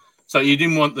cool. So you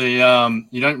didn't want the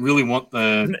you don't really want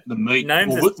the meat.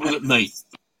 Names Or was it meat?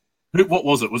 What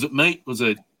was it? Was it meat? Was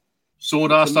it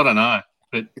sawdust? I don't know.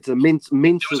 But It's a mince There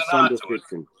of was an some art to it.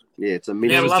 description. Yeah, it's a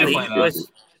mince. Yeah, it was lovely. definitely It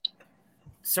was-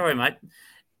 sorry, mate.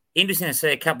 Interesting to see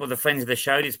a couple of the friends of the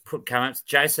show just put comments.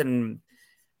 Jason,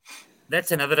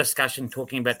 that's another discussion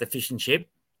talking about the fish and chip.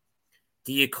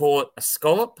 Do you call it a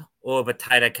scallop or a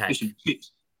potato cake? fish and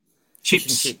chips. Fish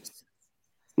Chips. and chips.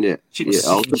 Yeah, Chips.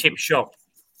 yeah. Fish and chip shop.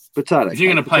 Potato. If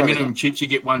you're going to cake, pay potato minimum chips, you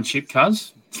get one chip,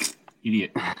 cuz.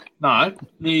 Idiot. No,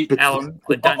 the Alan,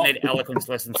 I don't need eloquence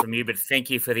lessons from you, but thank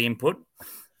you for the input.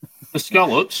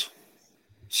 scallops,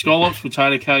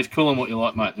 potato cakes, call them what you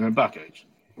like, mate. They're $1 each.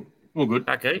 All good.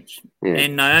 Buck each. Yeah.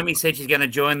 And Naomi said she's going to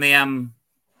join the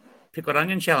pickled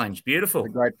onion challenge. Beautiful. The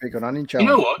great pickled onion challenge.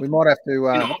 know what? We might have to know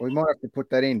what? we might have to put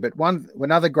that in. But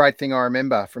another great thing I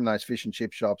remember from those fish and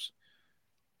chip shops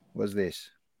was this.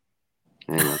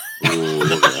 Hang on. Ooh,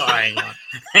 look at that.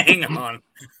 Hang on.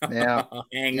 Now,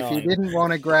 Hang if on. you didn't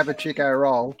want to grab a Chico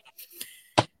roll,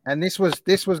 and this was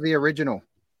the original.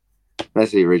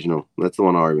 That's the original. That's the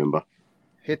one I remember.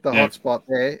 Hit the Yeah. hot spot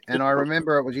there, and I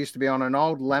remember it was used to be on an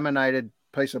old laminated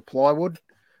piece of plywood,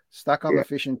 stuck on Yeah. the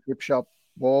fish and chip shop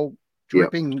wall,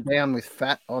 dripping down with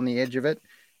fat on the edge of it,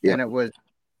 Yeah. and it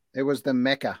was the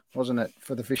mecca, wasn't it,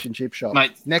 for the fish and chip shop,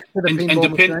 Mate, next to the and pinball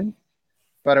depend- machine.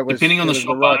 But it was depending on it the was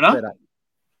shop right owner, setup.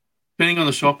 Depending on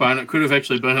the shop owner, it could have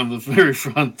actually been on the very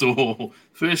front door.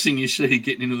 First thing you see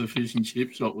getting into the fish and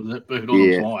chip shop was that bird on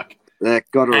Yeah. a bike. That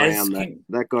got As around that. can-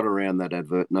 That got around that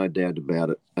advert, no doubt about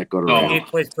it. That got Oh. Can you around.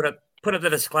 please put up the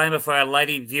disclaimer for our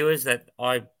lady viewers that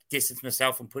I distance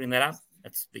myself from putting that up?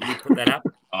 That you put that up.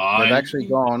 They've actually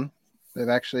gone. They've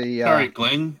actually Sorry,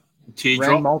 Glenn. ran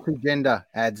Teardrop. multi-gender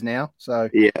ads now. So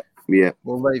Yeah.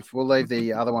 we'll leave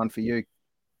the other one for you,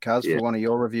 Cuz, Yeah. for one of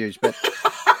your reviews. But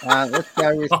let's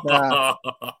go with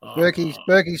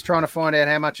Berkey's trying to find out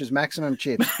how much is maximum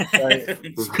chips. So,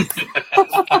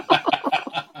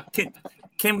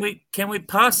 Can we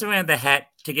pass around the hat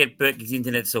to get Berkey's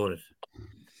internet sorted?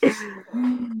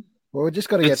 well, we've just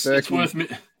got to get It's Berkey worth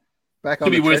back on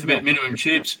could be the worth treadmill. about minimum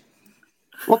chips.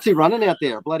 What's he running out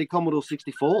there? A bloody Commodore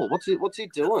 64. What's he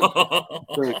doing,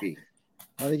 Berkey?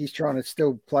 I think he's trying to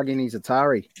still plug in his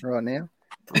Atari right now.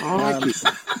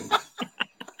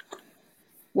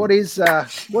 What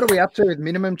are we up to with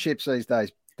minimum chips these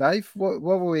days, Dave? What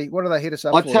do they hit us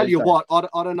up I for? tell these you days? what,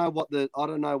 I don't know what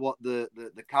the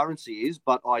currency is,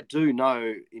 but I do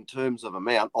know in terms of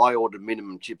amount. I ordered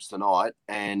minimum chips tonight,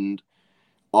 and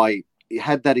I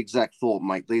had that exact thought,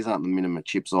 mate. These aren't the minimum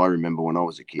chips I remember when I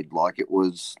was a kid. Like it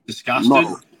was Disgusted.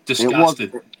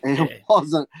 Disgusted.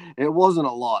 It wasn't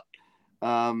a lot.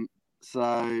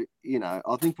 So you know,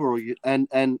 I think we're all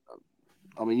and.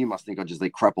 I mean, you must think I just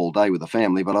eat crap all day with the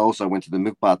family, but I also went to the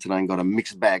milk bar today and got a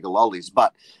mixed bag of lollies.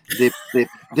 But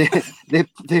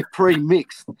they're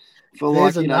pre-mixed for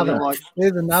There's like another, they're like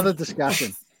there's another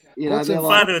discussion. they're Fun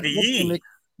like of the year.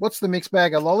 What's the mixed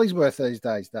bag of lollies worth these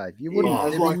days, Dave? You wouldn't. Yeah,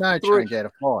 There'd like be no three- change out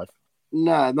of 5.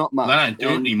 no, not much. They don't do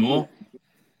it And, anymore.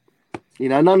 You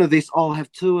know, none of this. I'll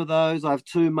have 2 of those. I have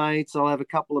 2 mates. I'll have a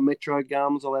couple of Metro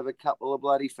gums. I'll have a couple of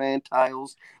bloody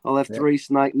fantails. I'll have 3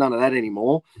 snake. None of that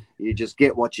anymore. You just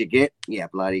get what you get. Yeah,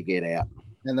 bloody get out.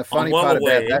 And the funny well part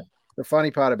about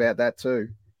aware. that, too,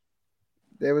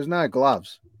 there was no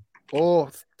gloves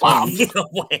or Wow.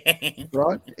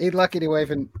 right. He'd lucky to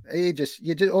even.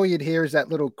 All you'd hear is that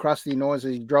little crusty noise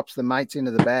as he drops the mates into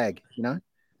the bag. You know.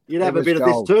 You'd have It a bit was of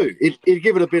gold. this too. He'd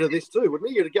give it a bit of this too, wouldn't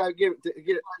he? You'd go get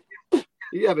it.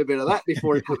 You'd have a bit of that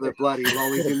before he put the bloody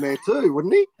lollies in there too,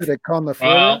 wouldn't he? Bit of con the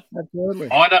Well, absolutely.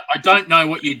 I don't know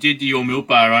what you did to your milk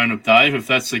bar owner, Dave, if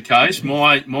that's the case.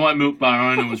 My milk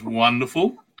bar owner was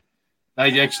wonderful.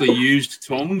 They actually used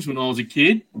tongs when I was a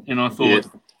kid, and I thought,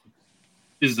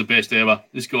 this is the best ever.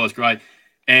 This guy's great.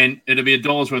 And it'd be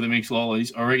 $1 worth of mixed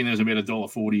lollies. I reckon there's about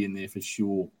 $1.40 in there for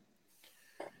sure.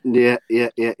 Yeah.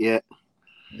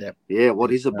 Yep. Yeah,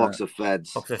 what is a box of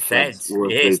fads? Box of fads.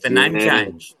 Worth Yes, it, the name yeah.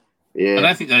 change. I Yeah.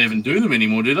 don't think they even do them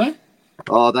anymore, do they?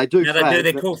 Oh, they do. No, they fads, do.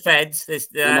 They're called fads.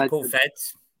 They're called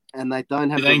fads. and they don't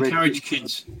have Do they the red encourage tip.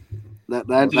 kids? They Do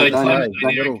they don't claim have. that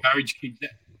they little- encourage kids? I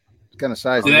was going to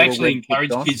say, is Do the they little actually red encourage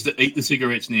tips on? kids to eat the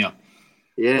cigarettes now?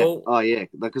 Yeah. Well- Oh, yeah.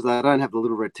 Because they don't have the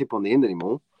little red tip on the end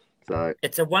anymore. So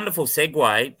It's a wonderful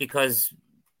segue because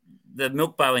the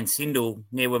milk bar in Sindel,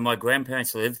 near where my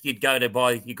grandparents lived, you'd go to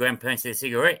buy your grandparents their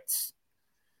cigarettes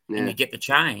and yeah. you get the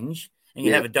change and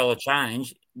you Yeah. have $1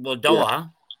 change. Well, $1,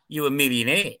 you a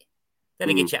millionaire.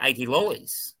 That'll get you 80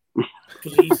 lollies.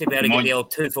 Because you used to be able to get the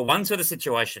old 2 for 1 sort of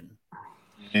situation.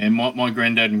 Yeah, my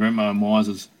granddad and grandma are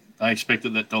misers. They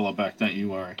expected that $1 back. Don't you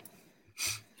worry.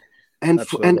 And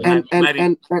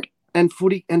Absolutely. and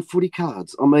footy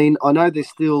cards. I mean, I know they're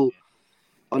still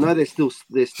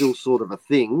sort of a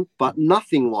thing, but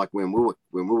nothing like when we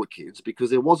were kids, because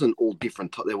there wasn't all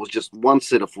different. There was just one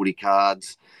set of footy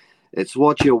cards. It's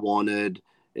what you wanted.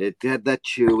 It had that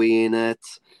chewy in it.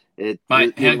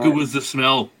 Mate, how good was the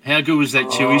smell? How good was that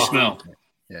chewy smell?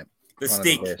 The One of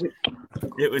stick. the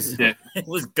best. It was Yeah. it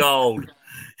was gold.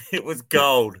 It was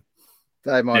gold.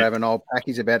 They might Yeah. have an old pack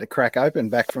he's about to crack open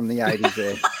back from the 80s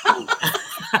there.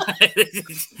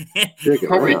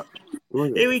 Probably,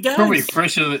 Here we go. probably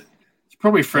fresher. It's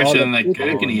probably fresher than that picture-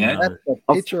 gherkin he had. That's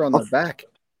the picture on the back.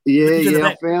 Yeah, Look at I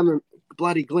that. found them.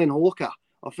 Bloody Glenn Hawker.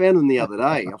 I found them the other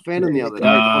day.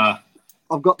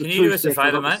 I've got the Can you two do us a sets. I've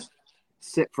favour, got the mate?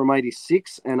 Set from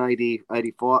 86 and 80,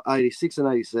 85, 86 and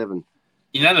 87.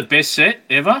 You know the best set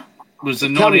ever was the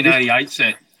Tell me this- 1988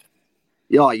 set.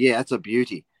 Oh, yeah, that's a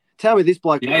beauty. Tell me this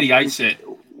bloke The 88 set.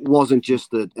 wasn't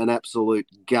just an absolute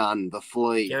gun, the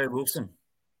flea. Gary Wilson.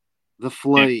 The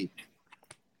flea.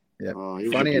 Yeah. Oh, he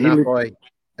was Funny a- he enough, lived-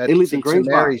 at he lived in St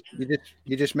Greensboro. Mary's,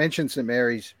 you just mentioned St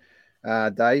Mary's,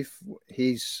 Dave.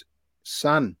 His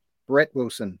son, Brett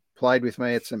Wilson, played with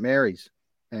me at St Mary's.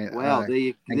 And, Wow, there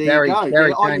you and go. Gary Yeah, I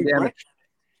came knew down. Brett.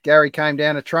 Gary came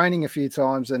down to training a few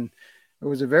times, and it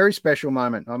was a very special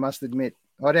moment. I must admit,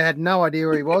 I had no idea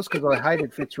who he was because I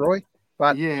hated Fitzroy.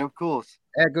 But Yeah, of course.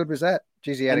 how good was that?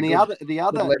 Geez, he had And a the good,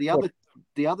 other left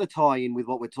foot. tie-in with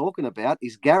what we're talking about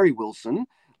is Gary Wilson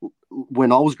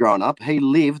when I was growing up, he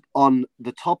lived on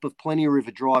the top of Plenty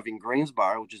River Drive in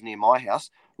Greensboro, which is near my house,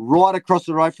 right across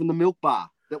the road from the milk bar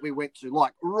that we went to,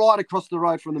 like right across the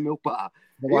road from the milk bar.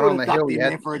 The You one would on have the hill. ducked in You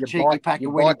there had for a your cheeky bike- pack your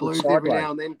of Winnie bike was Blues every sideways.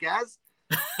 now and then, Gaz.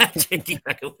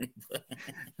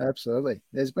 Absolutely.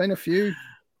 There's been a few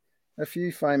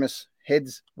famous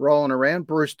heads rolling around.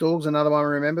 Bruce Doole's another one I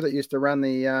remember that used to run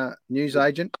the news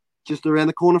agent. Just around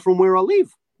the corner from where I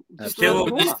live. Just around the Still,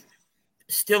 corner.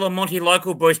 still a Monty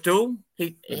local, Bruce Dool.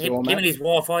 Him doormat. and his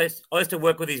wife. I used to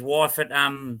work with his wife at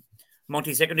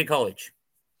Monty Secondary College.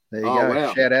 There you Oh, go.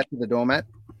 wow. Shout out to the doormat.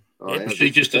 Oh, Yeah. Was she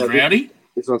just as rowdy?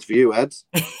 This one's for you, Ads.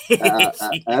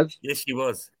 Ads? Yes, she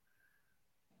was.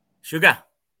 Sugar.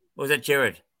 Or was that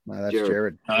Jared? No, that's Jared.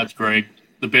 Jared. No, that's Greg.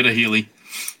 The better Healy.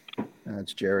 No,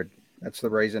 it's Jared. That's the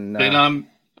reason But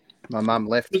my mum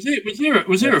left.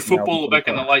 was there a footballer back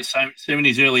in the late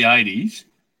 70s, early 80s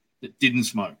that didn't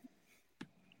smoke?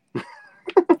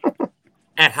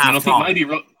 At half And time.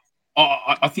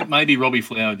 I think maybe Robbie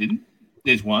Flower didn't.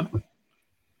 There's one.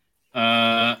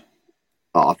 I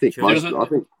think Sure. most.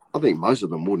 I think most of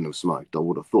them wouldn't have smoked. I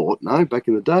would have thought. No, back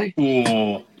in the day.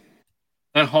 Oh,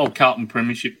 that whole Carlton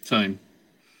Premiership team,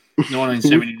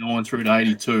 1979 through to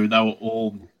 82, they were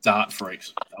all dart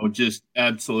freaks. They were just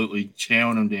absolutely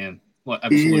chowing them down. Like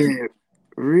absolutely. Yeah,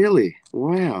 really.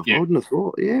 Wow. Yeah. I wouldn't have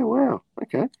thought. Yeah. Wow.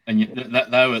 Okay. And yet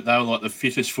they were like the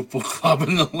fittest football club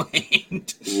in the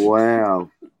land. Wow.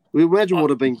 Well, imagine what would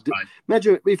have been. Right.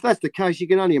 Imagine if that's the case. You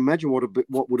can only imagine what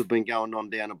would have been going on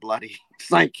down at bloody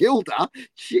St Kilda.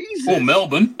 Jesus. Or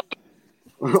Melbourne.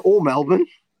 Or Melbourne.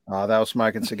 Oh, they were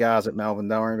smoking cigars at Melbourne.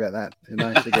 Don't worry about that. There's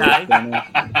no cigars down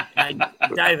there.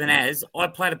 Dave and Az, I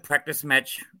played a practice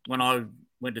match when I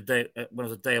went to when I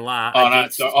was at DLR. Oh, no,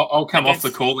 so I'll come off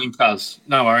the calling, cuz.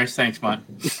 No worries. Thanks, mate.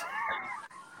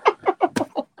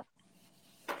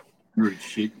 Rude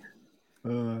shit.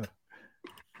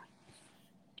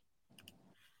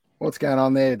 What's going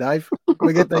on there, Dave?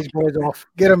 We get these boys off.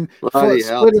 Get them, Bloody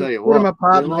hell, I'll split tell you them, put them what,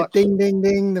 apart. they're Mate. like- Ding, ding,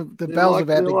 ding. The bell's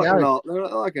about to go. They're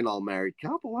like an old married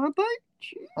couple, aren't they?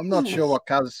 I'm not sure what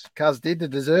Cuz did to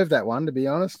deserve that one, to be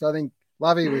honest. I think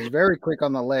Lovey was very quick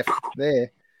on the left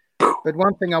there. But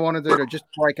one thing I want to do to just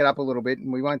break it up a little bit,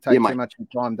 and we won't take Yeah, too much of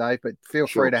your time, Dave, but feel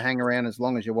Sure. free to hang around as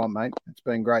long as you want, mate. It's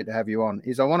been great to have you on.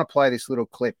 I want to play this little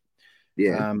clip.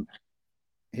 Yeah.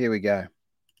 Here we go.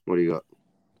 What do you got?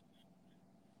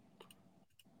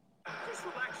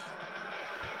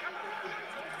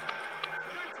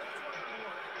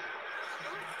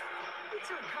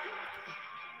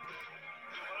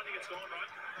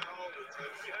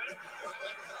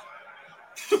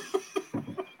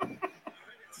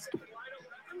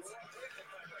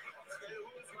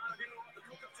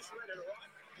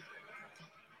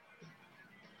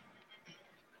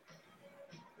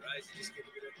 Just get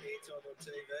a bit of airtime on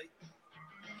TV.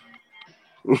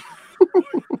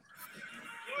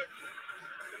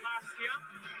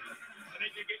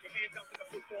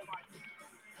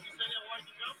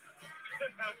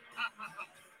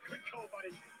 Good call,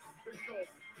 buddy. Good call.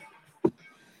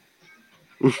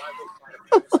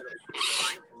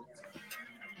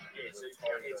 Yes,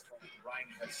 rain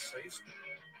has ceased.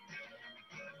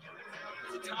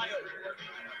 The tail.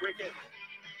 Wicket.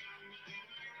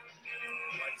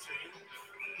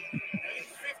 And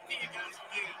it's 50 against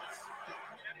Hughes.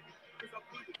 Because I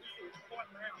blew the whistle, it's quite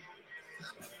loud.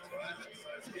 So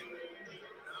it's getting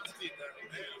nasty in that one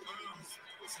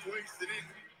now. Squeezed it in.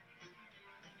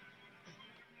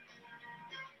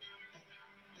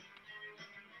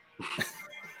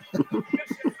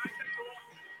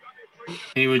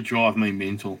 He would drive me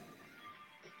mental.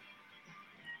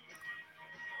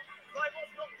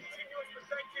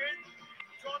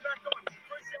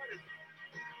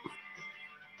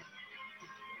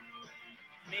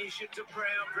 Nisha to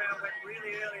Brown. Brown went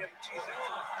really early. And geez,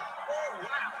 oh,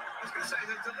 wow. I was going to say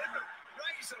the delivery.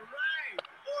 Razor Ray.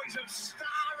 Oh, he's a star,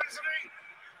 isn't he?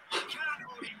 Can't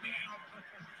hold him down.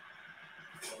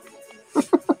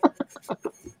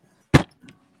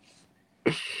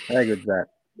 How good's that?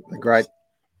 The great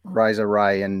Razor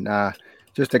Ray. And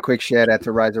just a quick shout out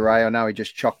to Razor Ray. I know he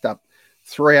just chocked up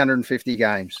 350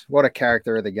 games. What a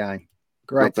character of the game.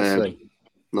 Great to see.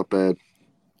 Not bad.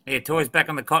 Yeah, Toy's back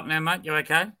on the cot now, mate. You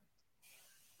okay?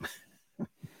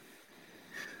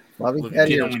 Lovey, Look how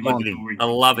do you at respond? him. I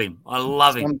love him. I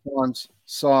love him. Sometimes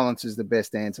silence is the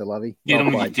best answer, Lovey. Get Well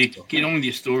on with played. your dick. Get on with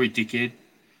your story, dickhead.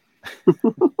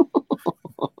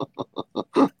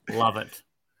 Love it.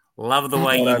 Love the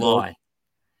way you Whatever. lie.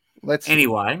 Let's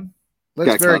Anyway,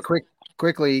 let's Go, very Cuz.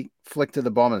 quickly flick to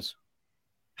the Bombers.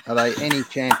 Are they any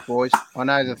chance, boys? I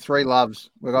know the three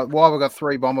loves. We've got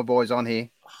three Bomber boys on here.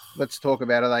 Let's talk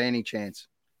about, are they any chance?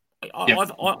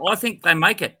 I think they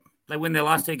make it. They win their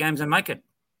last 2 games and make it.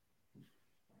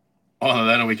 Either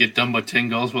that or we get done by 10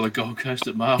 goals by the Gold Coast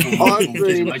at Marvel.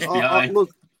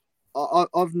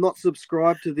 I've not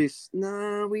subscribed to this.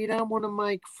 No, we don't want to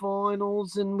make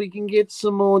finals and we can get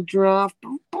some more draft.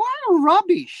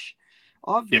 Rubbish.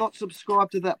 I've not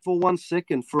subscribed to that for 1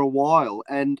 second for a while.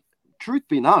 And truth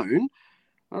be known,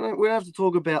 we don't have to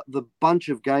talk about the bunch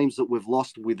of games that we've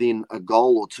lost within a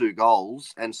goal or 2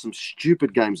 goals and some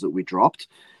stupid games that we dropped.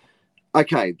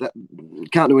 Okay, that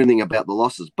can't do anything about the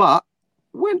losses, but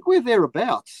we're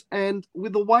thereabouts. And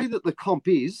with the way that the comp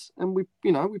is, and we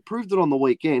proved it on the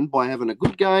weekend by having a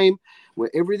good game where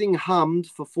everything hummed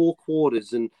for 4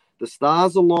 quarters and the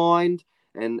stars aligned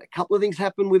and a couple of things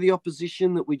happened with the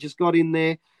opposition that we just got in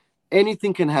there.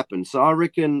 Anything can happen. So I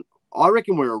reckon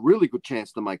we're a really good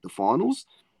chance to make the finals.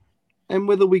 And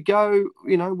whether we go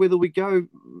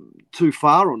too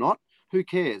far or not, who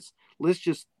cares? Let's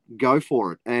just go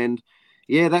for it. And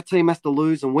yeah, that team has to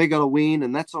lose and we're going to win,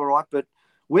 and that's all right. But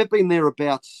we've been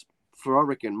thereabouts for, I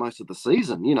reckon, most of the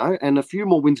season, and a few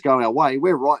more wins go our way.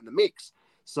 We're right in the mix.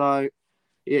 So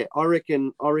yeah, I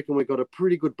reckon we've got a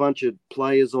pretty good bunch of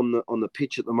players on the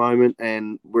pitch at the moment,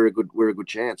 and we're a good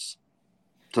chance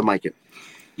to make it.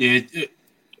 Yeah,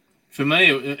 for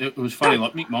me, it was funny.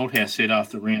 Like Mick Malthouse said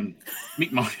after round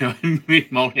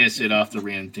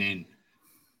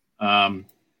 10,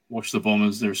 watch the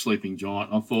Bombers. They're a sleeping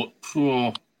giant. I thought,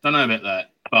 don't know about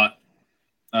that, but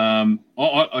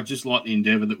I just like the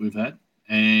endeavour that we've had.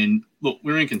 And look,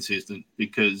 we're inconsistent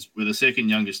because we're the second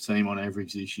youngest team on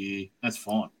average this year. That's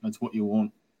fine. That's what you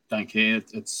want. Don't care.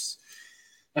 That's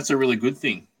a really good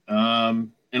thing.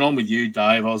 And I'm with you,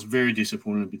 Dave. I was very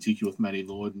disappointed, in particular with Matty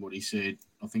Lloyd and what he said.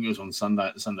 I think it was on Sunday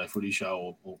at the Sunday Footy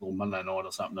Show or Monday night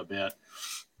or something about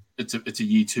it's a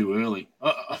year too early.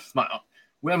 Mate,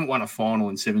 we haven't won a final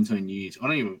in 17 years.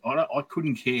 I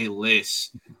couldn't care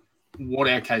less what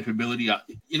our capability are.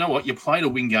 You know what? You play to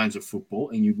win games of football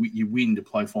and you win to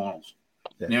play finals.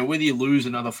 Yeah. Now, whether you lose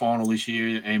another final this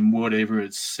year and whatever,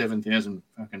 it's 7,000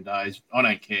 fucking days, I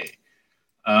don't care.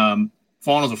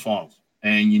 Finals are finals.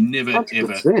 And you never,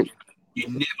 100%.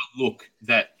 ever look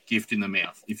that gift in the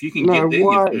mouth. If you can get there,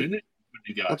 you've earned it. Good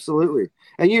to go. Absolutely.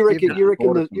 And you reckon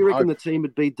the team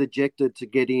would be dejected to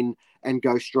get in and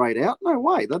go straight out? No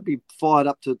way. They'd be fired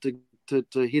up to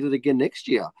hit it again next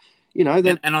year.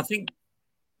 And I think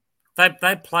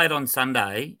they played on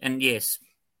Sunday, and yes,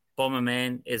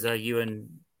 Bomberman is a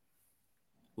Ewan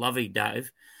Lovey,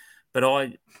 Dave,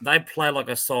 but they play like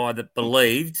a side that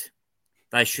believed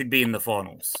they should be in the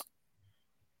finals.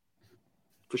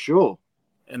 For sure.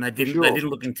 And they didn't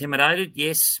look intimidated.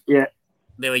 Yes. Yeah.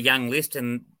 They're a young list,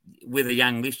 and with a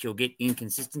young list, you'll get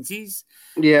inconsistencies.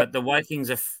 Yeah. But the way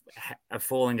things are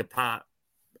falling apart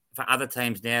for other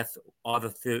teams now, either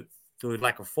through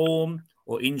lack of form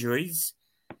or injuries.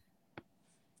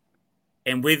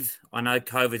 And I know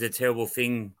COVID's a terrible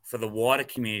thing for the wider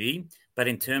community, but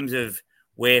in terms of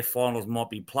where finals might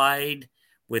be played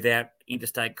without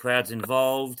interstate crowds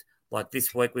involved, like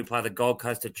this week we play the Gold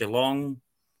Coast at Geelong,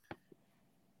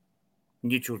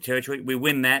 neutral territory. We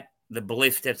win that. The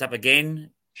belief steps up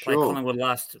again. Sure. Play Collingwood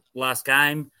last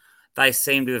game. They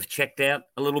seem to have checked out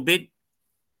a little bit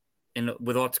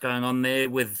with what's going on there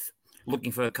with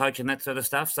looking for a coach and that sort of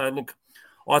stuff. So, look,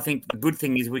 I think the good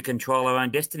thing is we control our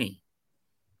own destiny.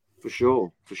 For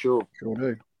sure. Sure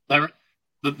do.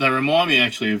 They remind me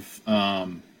actually of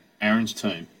Aaron's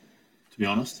team, to be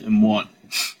honest, and what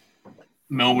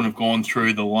Melbourne have gone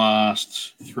through the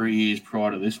last 3 years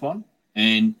prior to this one.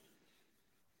 And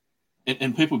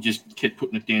people just kept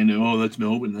putting it down to, that's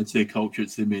Melbourne, that's their culture,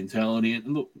 it's their mentality.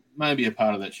 And look, maybe a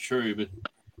part of that's true, but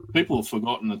people have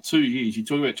forgotten the 2 years. You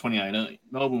talk about 2018,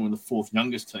 Melbourne were the 4th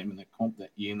youngest team in the comp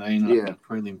that year, and they ended up in the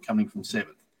prelim coming from 7th.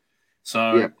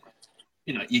 So,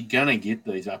 you're going to get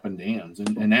these up and downs.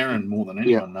 And Aaron, more than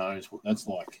anyone, knows what that's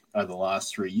like over the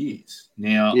last 3 years.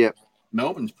 Now,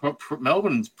 Melbourne's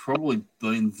probably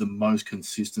been the most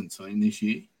consistent team this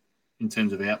year in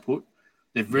terms of output.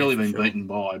 They've really been beaten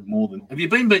by more than... Have you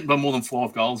been beaten by more than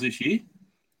 5 goals this year?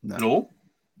 No. At all?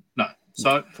 No.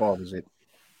 So 5 is it.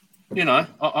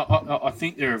 I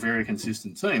think they're a very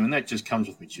consistent team, and that just comes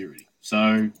with maturity.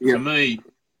 So for me,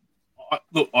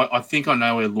 I think I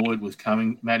know where Lloyd was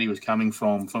coming, Matty was coming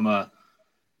from a,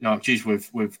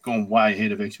 we've gone way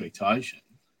ahead of expectation.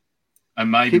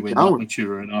 And maybe we're not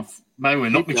mature enough. Maybe we're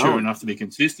not mature enough to be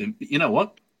consistent, but you know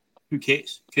what? Who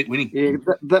cares? Keep winning. Yeah,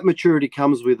 that maturity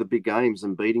comes with the big games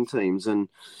and beating teams. And,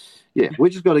 we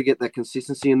just got to get that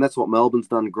consistency, and that's what Melbourne's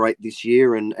done great this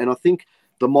year. And I think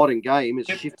the modern game has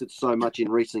Yep. shifted so much in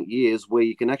recent years where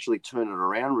you can actually turn it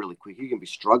around really quick. You can be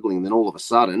struggling, and then all of a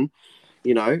sudden,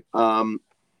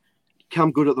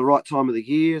 come good at the right time of the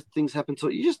year. Things happen to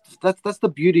you. That's the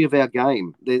beauty of our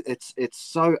game. It's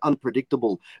so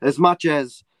unpredictable. As much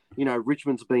as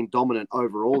Richmond's been dominant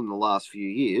overall in the last few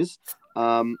years.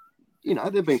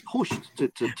 They've been pushed to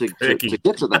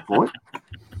get to that point.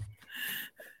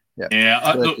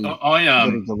 Yeah,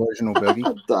 Very delusional,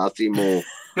 Bergie. Darcy Moore.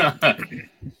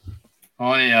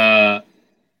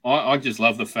 I just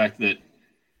love the fact that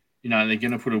they're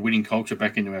going to put a winning culture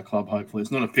back into our club. Hopefully,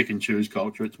 it's not a pick and choose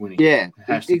culture; it's winning. Yeah,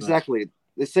 exactly.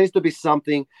 There seems to be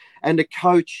something, and the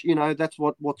coach, that's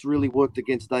what's really worked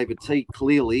against David T.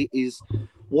 Clearly is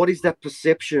what is that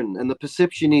perception, and the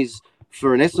perception is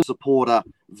for an Essendon supporter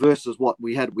versus what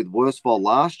we had with Worsfold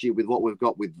last year, with what we've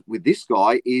got with this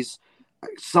guy, is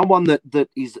someone that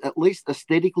is at least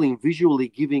aesthetically and visually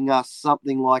giving us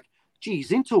something like, gee,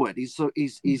 he's into it.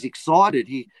 He's excited.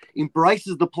 He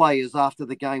embraces the players after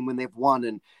the game when they've won,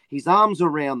 and his arms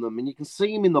around them, and you can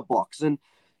see him in the box. And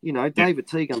David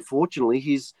Teague, unfortunately,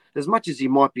 he's, as much as he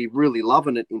might be really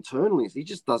loving it internally, he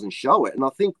just doesn't show it. And I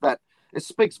think that it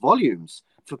speaks volumes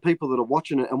for people that are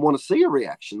watching it and want to see a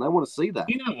reaction. They want to see that.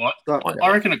 You know what?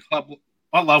 I reckon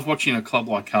I love watching a club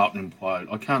like Carlton play.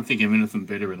 I can't think of anything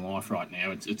better in life right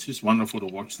now. It's just wonderful to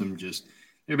watch them.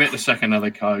 They're about to sack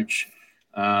another coach.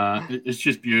 It's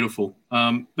just beautiful.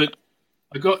 But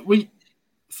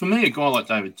for me, a guy like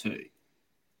David T,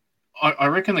 I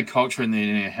reckon the culture in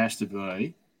there now has to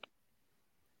be,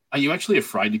 are you actually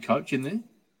afraid to coach in there?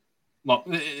 Like,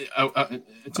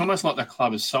 it's almost like the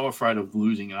club is so afraid of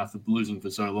losing after losing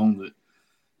for so long that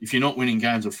if you're not winning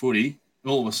games of footy,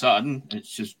 all of a sudden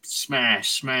it's just smash,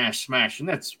 smash, smash. And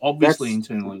that's obviously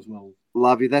internal as well.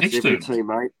 Love you. That's every team,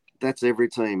 mate. That's every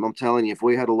team. I'm telling you, if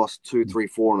we had lost 2, 3,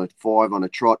 4 and a 5 on a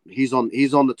trot, he's on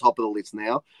the top of the list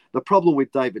now. The problem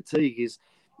with David Teague is,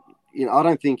 I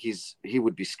don't think he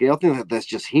would be scared. I think that's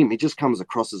just him. He just comes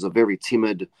across as a very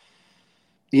timid,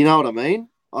 you know what I mean?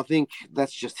 I think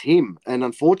that's just him. And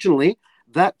unfortunately,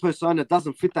 that persona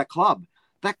doesn't fit that club.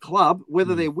 That club,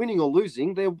 whether they're winning or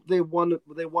losing, they're one of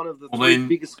the three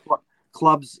biggest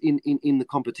clubs in the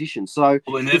competition. So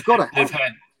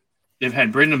they've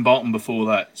had Brendan Bolton before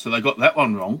that, so they got that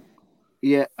one wrong.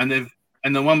 Yeah, and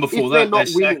the one before if they're not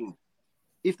winning,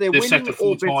 if they're winning,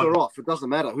 all bets are off. It doesn't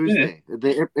matter who's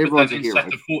there. Everyone's a hero.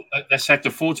 They sacked a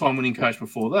 4-time winning coach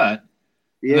before that.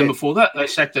 Yeah. And then before that, they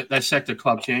sacked a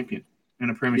club champion in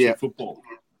a premiership football,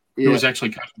 who was actually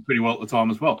coaching pretty well at the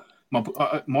time as well.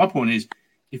 My point is,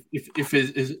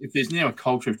 if there's now a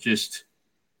culture of just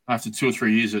after 2 or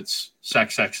 3 years, it's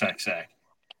sack.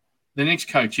 The next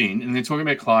coach in, and they're talking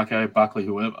about Clarko, Buckley,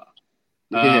 whoever.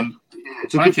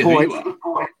 It's a good point.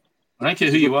 I don't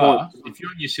care who you are. If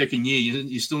you're in your second year,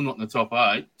 you're still not in the top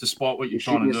 8, despite what you're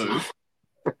trying to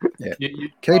do.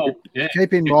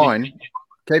 Keep in mind,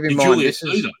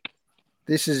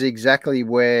 this is exactly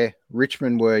where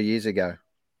Richmond were years ago.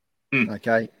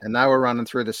 Okay, and they were running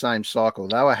through the same cycle.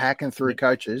 They were hacking through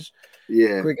coaches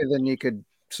quicker than you could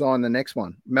sign the next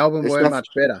one. Melbourne were much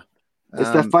better. It's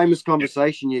that famous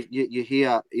conversation you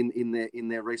hear in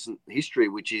their recent history,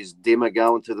 which is Demmer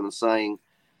going to them and saying,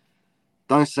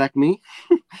 "Don't sack me.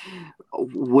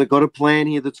 We've got a plan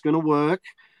here that's going to work."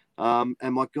 And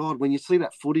my God, when you see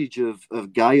that footage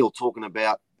of Gale talking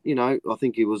about, I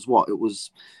think he was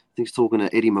he's talking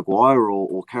to Eddie Maguire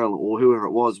or Carolyn or whoever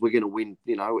it was, we're going to win,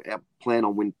 our plan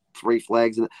on win 3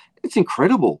 flags. And it's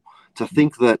incredible to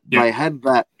think that they had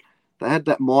that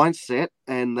mindset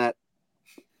and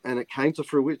it came to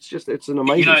fruition. It's an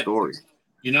amazing story.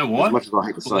 You know what? As much as I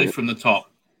hate to say belief it. from the top.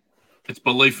 It's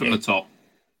belief from the top.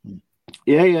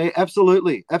 Yeah,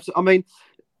 absolutely. I mean,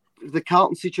 the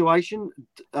Carlton situation,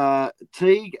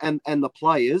 Teague and the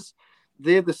players,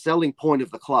 they're the selling point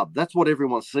of the club. That's what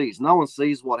everyone sees. No one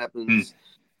sees what happens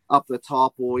up the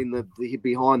top or in the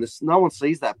behind the. No one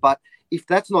sees that. But if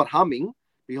that's not humming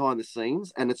behind the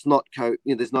scenes and it's not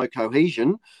there's no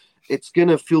cohesion, it's going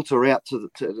to filter out to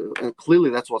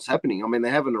clearly that's what's happening. I mean,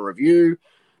 they're having a review.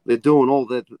 They're doing all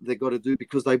that they've got to do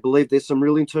because they believe there's some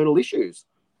real internal issues.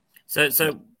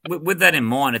 So with that in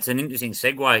mind, it's an interesting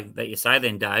segue that you say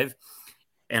then, Dave.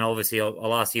 And obviously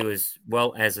I'll ask you as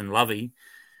well as in Lovey,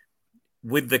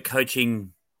 with the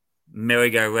coaching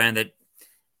merry-go-round that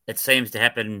it seems to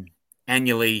happen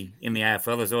annually in the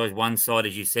AFL, there's always one side,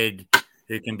 as you said,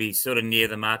 who can be sort of near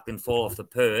the mark and fall off the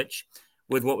perch.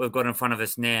 With what we've got in front of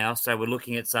us now, so we're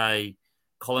looking at, say,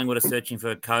 Collingwood are searching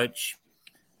for a coach.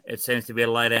 It seems to be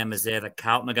a late amers there that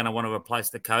Carlton are going to want to replace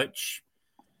the coach.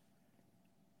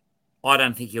 I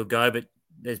don't think he'll go, but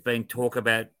there's been talk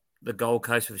about the Gold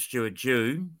Coast with Stuart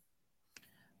Dew,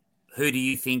 who do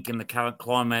you think in the current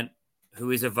climate,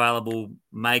 who is available,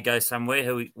 may go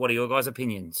somewhere? What are your guys'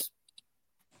 opinions?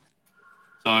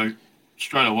 So,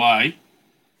 straight away,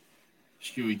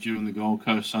 Stewie Dew and the Gold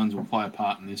Coast Suns will play a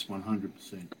part in this 100%.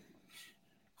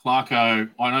 Clarko,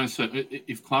 I know. So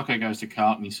if Clarko goes to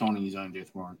Carlton, he's signing his own death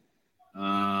warrant.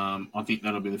 I think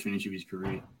that'll be the finish of his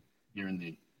career here and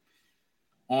there.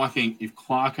 I think if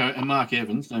Clarko and Mark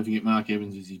Evans, don't forget Mark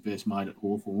Evans is his best mate at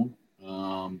Hawthorn,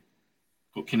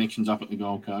 got connections up at the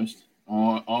Gold Coast.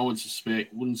 I would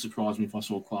suspect, wouldn't surprise me if I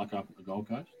saw Clarko up at the Gold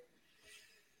Coast.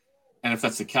 And if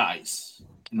that's the case,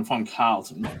 and if I'm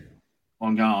Carlton, I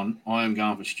am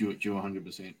going for Stuart Dew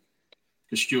 100%.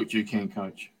 Because Stuart Dew can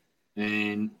coach.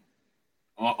 And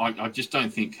I just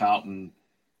don't think Carlton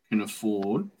can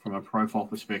afford, from a profile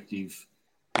perspective,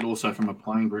 but also from a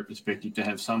playing group perspective, to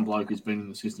have some bloke who's been in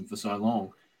the system for so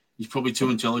long. He's probably too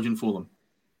intelligent for them.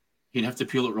 He'd have to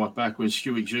peel it right back, whereas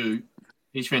Stuart Dew,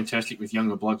 he's fantastic with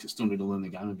younger blokes that still need to learn the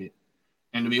game a bit.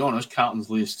 And to be honest, Carlton's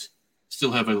list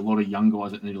still have a lot of young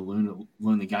guys that need to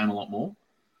learn the game a lot more.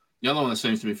 The other one that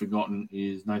seems to be forgotten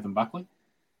is Nathan Buckley.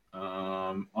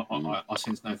 I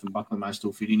sense Nathan Buckley may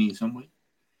still fit in here somewhere.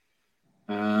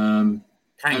 Kane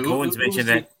Corns mentioned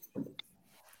that.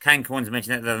 Kane Corns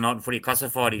mentioned that the other night in Footy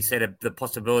Classified. He said the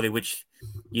possibility, which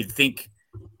you'd think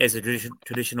as a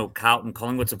traditional Carlton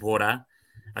Collingwood supporter,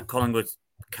 a Collingwood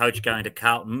coach going to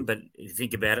Carlton, but if you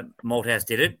think about it, Malthouse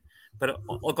did it. But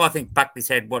look, I think Buckley's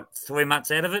had, 3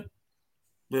 months out of it? A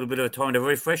little bit of a time to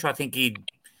refresh. I think he'd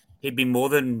be more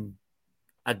than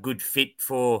a good fit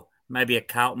for maybe a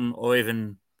Carlton or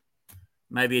even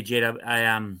maybe a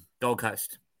Gold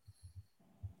Coast.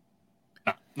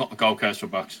 No, not the Gold Coast for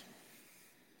Bucks.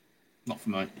 Not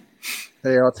for me.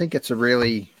 Yeah, I think it's a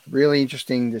really, really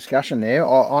interesting discussion there. I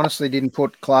honestly didn't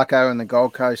put Clarko and the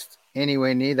Gold Coast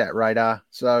anywhere near that radar.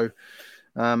 So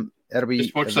that'll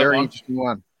be a very interesting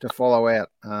one to follow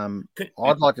out.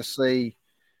 I'd like to see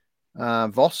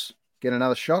Voss get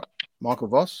another shot, Michael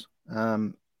Voss.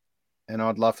 And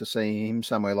I'd love to see him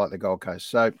somewhere like the Gold Coast.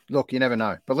 So, look, you never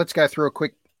know. But let's go through a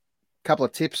quick couple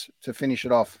of tips to finish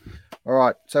it off. All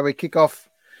right, so we kick off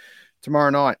tomorrow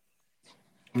night.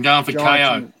 I'm going for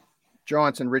KO.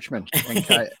 Giants and Richmond. And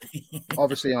KO.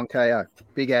 Obviously on KO.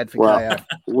 Big ad for KO.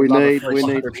 We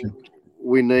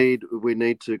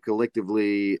need to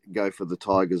collectively go for the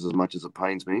Tigers as much as it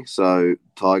pains me. So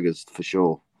Tigers for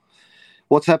sure.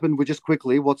 What's happened with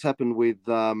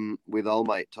old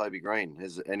mate Toby Green?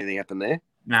 Has anything happened there?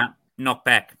 No, not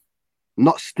back.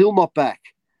 Still not back.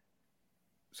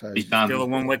 So he's done. Still a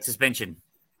 1 week suspension.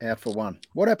 Out for one.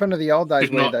 What happened to the old days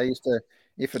where they used to,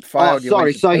 if it failed,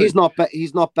 sorry. So he's not back.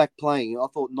 He's not back playing. I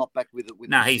thought not back with it.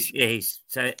 No, he's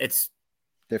so it's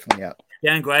definitely out.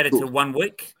 Downgraded to 1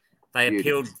 week. They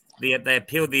appealed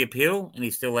the appeal, and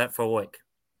he's still out for a week.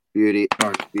 Beauty.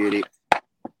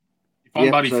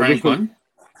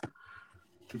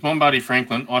 If I'm Buddy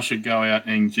Franklin, I should go out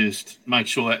and just make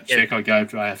sure that check I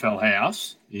gave to AFL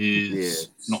House is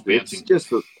not bouncing.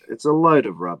 It's a load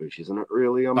of rubbish, isn't it?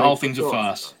 Really, the whole thing's a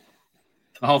farce.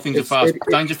 The whole thing's a farce.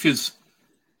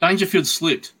 Dangerfield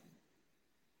slipped.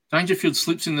 Dangerfield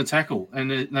slips in the tackle,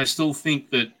 and they still think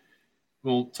that,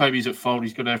 well, Toby's at fault.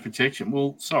 He's got to have protection.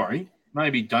 Well, sorry,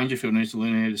 maybe Dangerfield needs to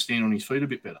learn how to stand on his feet a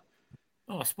bit better.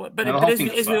 Oh, but as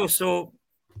we all saw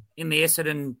in the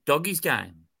Essendon Doggies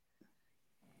game.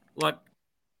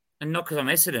 And not because I'm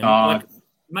Essendon,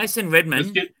 Mason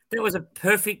Redmond, that was a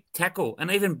perfect tackle.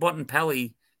 And even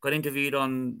Bontempelli got interviewed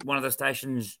on one of the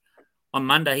stations on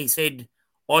Monday. He said,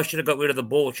 I should have got rid of the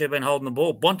ball, should have been holding the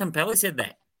ball. Bontempelli said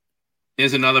that.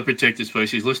 There's another protected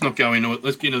species. Let's not go into it.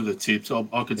 Let's get into the tips.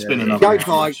 I could spend another. Go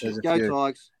Tigers. Go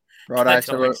Tigers. Right,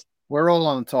 so we're all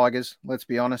on the Tigers, let's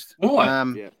be honest.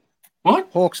 Why? What?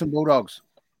 Hawks and Bulldogs.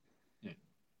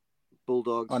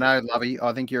 Bulldogs. I know, Lovey.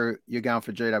 I think you're going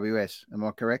for GWS. Am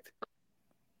I correct?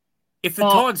 If the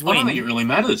Tigers win, I don't think it really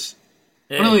matters.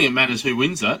 I don't think it matters who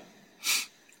wins that.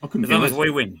 As long as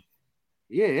we win.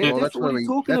 Yeah, that's what we're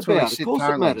talking about. Of course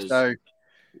it matters. So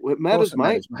it matters,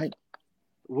 mate.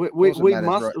 We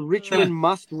must. Right. Richmond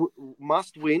must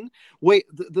win.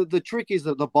 The trick is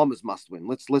that the Bombers must win.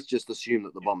 Let's just assume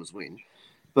that the Bombers win.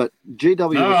 But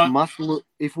GWS must.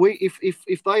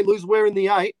 If they lose, we're in the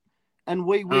 8. And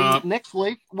we win next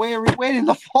week. We're in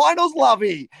the finals,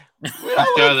 Lovey. Let's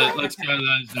go those.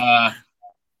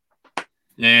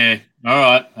 Yeah. All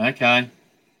right. Okay.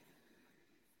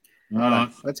 All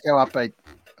right. Let's go upbeat.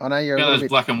 I know you're those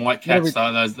black and white cats,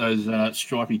 though. Those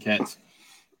stripy cats.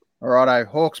 All righto.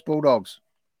 Hawks, Bulldogs.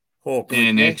 Hawks.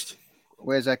 Yeah. Next.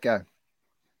 Where's that go?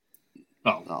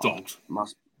 Oh, Dogs.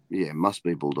 Must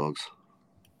be Bulldogs.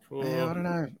 Yeah, I don't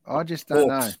know. I just don't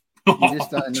Hawks. know. You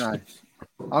just don't know.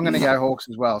 I'm going to go Hawks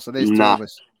as well. So there's two Nah. of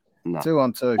us. No. 2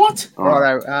 on 2. What?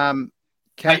 Righto.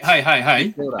 Hey, Cats,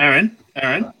 hey, midfielder.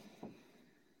 Aaron.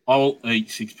 I'll eat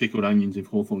 6 pickled onions if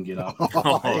Hawthorn get up. Oh, come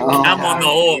on, the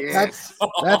Hawks. Yes.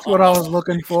 That's what I was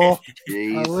looking for.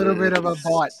 Jesus. A little bit of a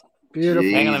bite. Beautiful.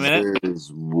 Hang on a minute.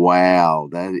 Jesus. Wow,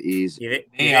 that is. You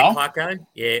there, Now. Clarko?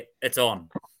 Yeah, it's on.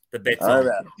 The bet's All on.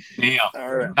 right. Now,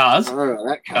 All right. Cuz, All right,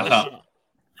 that shut covers. up.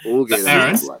 We'll get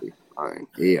Aaron. it. Bloody phone.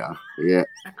 Yeah. I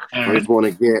Aaron, just want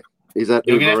to get. Is that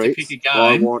You're gonna Uber have to Eats? pick a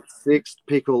I game. want 6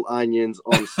 pickled onions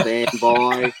on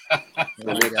standby for There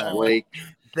we next go. week.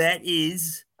 That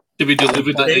is. to be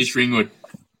delivered to Yes. East Ringwood.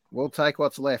 We'll take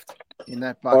what's left in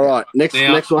that bucket. All right, next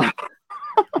Now- one.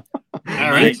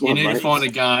 Aaron, Next you one, need to mate. find a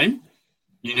game.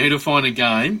 You need to find a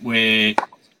game where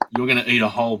you're going to eat a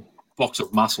whole box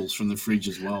of mussels from the fridge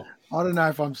as well. I don't know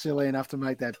if I'm silly enough to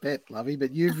make that bet, Lovey,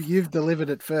 but you've delivered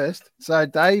it first. So,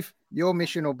 Dave, your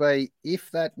mission will be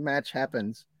if that match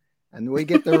happens and we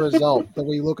get the result that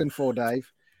we're looking for,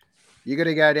 Dave, you got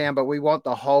to go down, but we want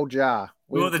the whole jar.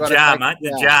 We want the We've gotta jar, take mate.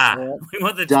 The all jar. right? We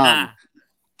want the Done. jar.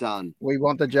 Done. We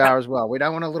want the jar as well. We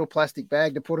don't want a little plastic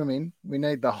bag to put them in. We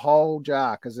need the whole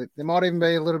jar because there might even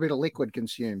be a little bit of liquid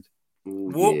consumed.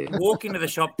 Ooh, Walk, yeah. walk into the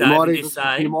shop, You Dave, might, and even, just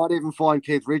say, you might even find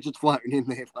Keith Richards floating in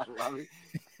there. Mate, love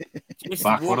it. just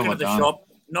Fuck, walk what have into I the done? shop,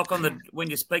 knock on the, when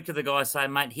you speak to the guy, say,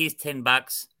 mate, here's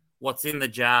 $10. What's in the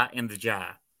jar? In the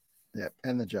jar. Yep,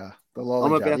 and the jar. The I'm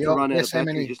lolly jar. about to run out of Guess how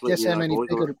battery. many? Just Guess letting how you know, many? boys.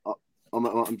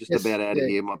 Pickled, I'm just Yes, about out of yeah.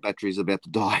 here. My battery's about to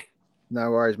die.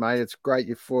 No worries, mate. It's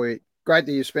great for you. Great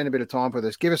that you spend a bit of time with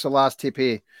us. Give us a last tip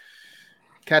here.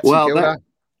 Cats Well, and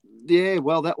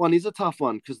Kilda. That one is a tough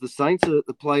one because the Saints are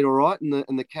played all right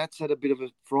and the Cats had a bit of a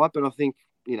fright, but I think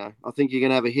you're going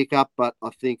to have a hiccup. But I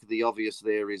think the obvious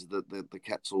there is that the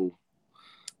Cats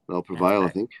they'll prevail. I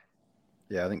think.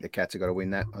 Yeah, I think the Cats have got to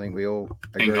win that. I think we all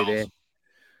 10 agree goals. there.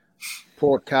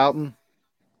 Port Carlton.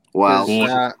 Well, Does,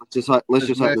 let's just hope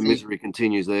the Murphy- misery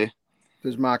continues there.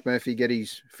 Does Mark Murphy get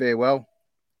his farewell?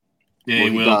 Yeah, Well,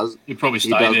 he he will. does. He'll probably He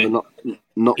stay does, there. but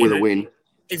not with a win.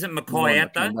 Isn't He McCoy might out,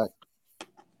 not come though? back.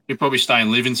 He'll probably stay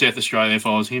and live in South Australia if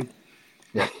I was him.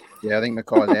 Yeah, I think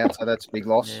Mackay's out, so that's a big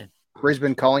loss. Yeah.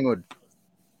 Brisbane, Collingwood.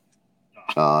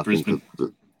 I Brisbane.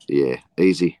 think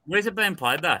easy. Where's it being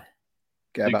played, though?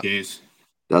 Who Gabba. cares?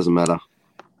 Doesn't matter.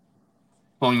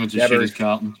 Collingwood's as Gabba shit is- as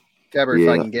Carlton. Gabba, if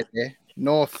Yeah. they can get there.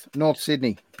 North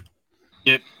Sydney.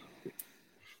 Yep.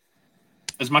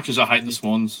 As much as I hate the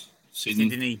Swans, Sydney.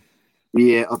 Sydney.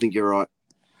 Yeah, I think you're right.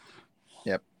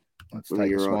 Let's I take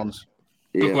think the you're right. Swans.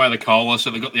 Took Yeah. away the cola,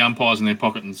 so they've got the umpires in their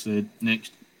pocket instead.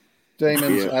 Next.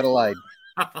 Demons, Yeah. Adelaide.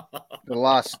 The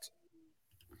last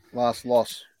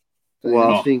loss. Well,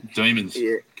 I Oh, think Demons.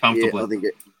 yeah,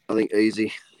 Comfortably. I think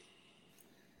easy.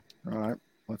 All right,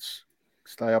 let's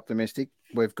stay optimistic.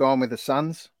 We've gone with the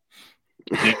Suns.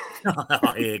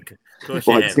 Oh, yeah, of course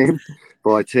you By have. 10.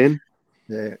 By 10.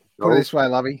 Yeah. Put it this way,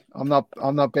 Lovey. I'm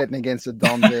not betting against the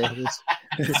Dons there.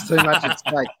 There's too much at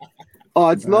stake. Oh,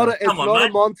 it's not a Come on, not a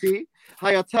mate. Monty.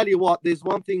 Hey, I'll tell you what, there's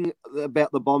one thing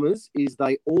about the Bombers is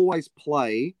they always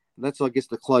play, that's I guess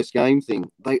the close game thing.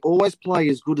 They always play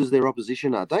as good as their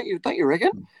opposition are. Don't you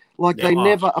reckon? Like Yeah. they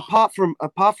never apart from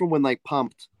when they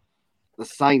pumped the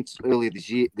Saints earlier this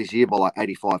year by like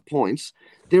 85 points,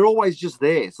 they're always just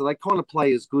there. So they kind of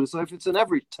play as good. So if it's an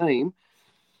average team,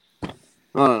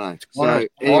 I don't know. So I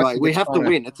anyway, think we it's have to kinda-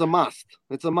 win. It's a must.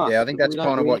 It's a must. Yeah, I think If that's we don't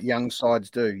kind of win- what young sides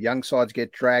do. Young sides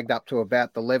get dragged up to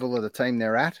about the level of the team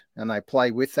they're at, and they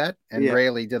play with that. And Yeah.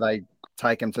 rarely do they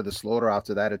take them to the slaughter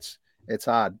after that. It's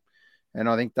hard. And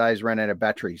I think Dave's ran out of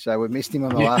battery, so we missed him on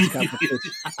the last couple of picks.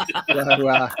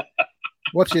 So,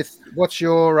 what's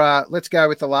your? Let's go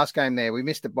with the last game there. We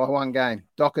missed it by one game.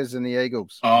 Dockers and the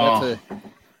Eagles. Oh.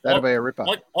 That'll be a ripper.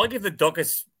 I give the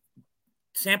Dockers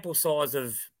sample size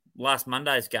of last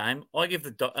Monday's game. I give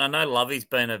the and I know Lovey's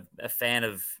been a fan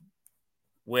of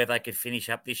where they could finish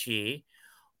up this year.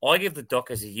 I give the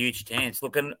Dockers a huge chance.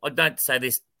 Look, and I don't say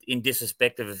this in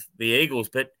disrespect of the Eagles,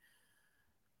 but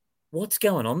what's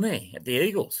going on there at the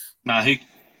Eagles? No,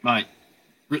 mate,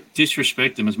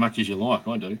 disrespect them as much as you like.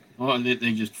 I do. They're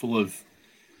just full of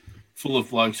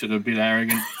blokes that are a bit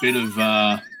arrogant, bit of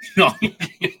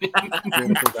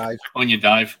Beautiful, Dave. on you,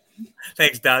 Dave.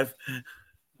 Thanks, Dave.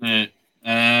 Yeah.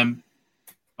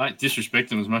 Mate, disrespect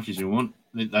them as much as you want.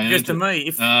 They Because earned to it. me,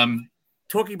 if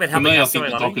talking about For helping me, I us, think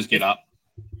the Dockers get up.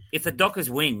 if the Dockers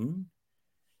win,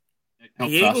 It the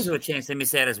helps Eagles us. have a chance to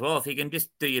miss out as well. If you can just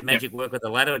do your magic work with the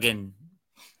ladder again,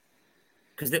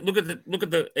 because look at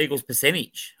the Eagles'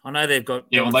 percentage. I know they've got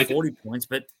Yeah, well, they 40 points,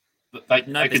 but They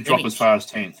no could drop percentage. as far as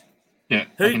 10th. Yeah,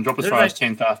 they can drop as who far do as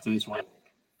 10th after this one.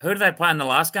 Who did they play in the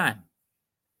last game?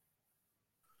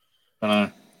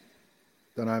 Don't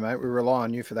know, mate. We rely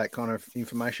on you for that kind of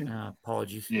information.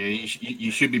 Apologies. Yeah,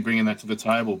 you should be bringing that to the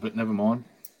table, but never mind.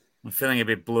 I'm feeling a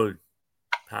bit blue.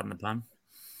 Pardon the pun.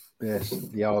 Yes,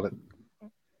 the old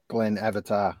Glenn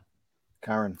Avatar,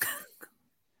 Curran.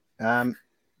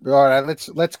 Right,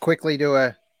 let's quickly do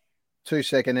a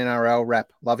 2-second NRL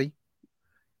wrap, Lovey.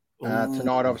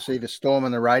 Tonight, obviously, the Storm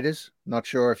and the Raiders. Not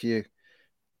sure if you're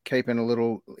keeping a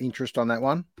little interest on that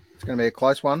one. It's going to be a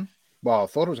close one. Well, I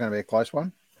thought it was going to be a close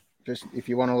one. Just if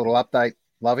you want a little update,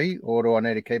 Lovey, or do I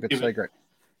need to keep it secret?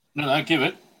 No, give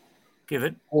it. Give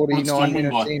it. 49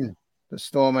 minutes in. The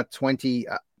Storm are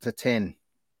 20-10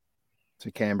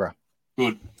 to Canberra.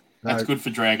 Good. That's good for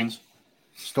Dragons.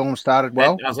 Storm started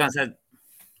well. I was going to say.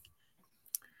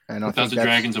 And I think the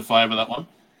Dragons a favour, that one.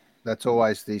 That's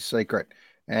always the secret.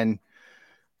 And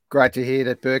great to hear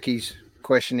that Berkey's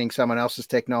questioning someone else's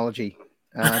technology,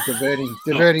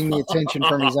 diverting the attention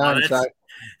from his own. So,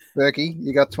 Berkey,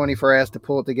 you got 24 hours to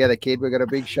pull it together, kid. We've got a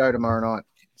big show tomorrow night.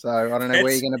 So I don't know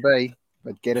where you're going to be,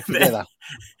 but get it together.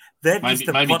 That's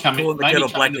the pot calling the kettle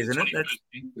black, isn't it?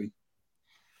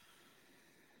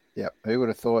 Yep. Who would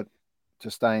have thought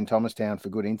to stay in Thomastown for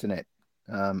good internet?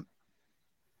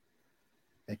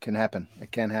 It can happen.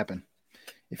 It can happen.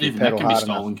 If you pedal hard enough.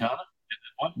 Stolen, can't it?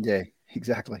 Yeah,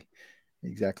 exactly.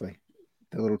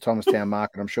 The little Thomastown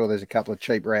market. I'm sure there's a couple of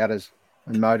cheap routers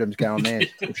and modems going there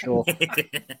for sure.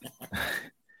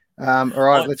 All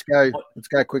right, let's go. Let's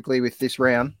go quickly with this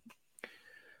round.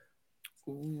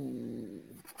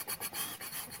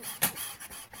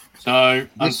 So,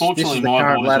 unfortunately, this is the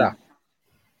current ladder.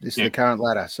 This is the current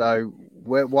ladder. So,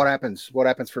 what happens? What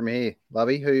happens from here,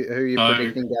 Lovey? Who are you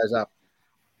predicting goes up?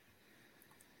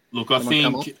 Look, I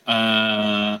think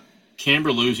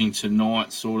Canberra losing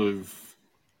tonight sort of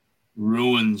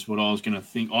ruins what I was going to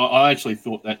think. I actually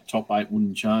thought that top 8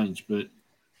 wouldn't change, but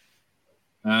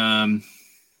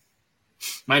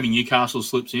maybe Newcastle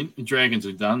slips in. The Dragons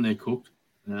are done. They're cooked.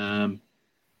 They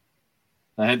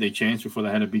had their chance before they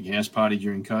had a big house party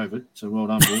during COVID, so well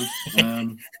done, boys.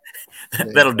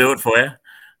 That'll do it for you.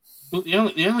 Well,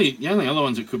 the only other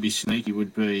ones that could be sneaky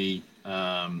would be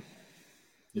the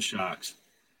Sharks.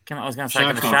 I was going to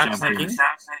say the Sharks sneaky.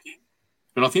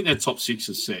 But I think their top 6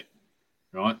 is set,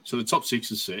 right? So the top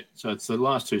 6 is set. So it's the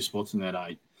last 2 spots in that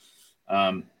 8.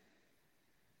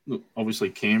 Look, obviously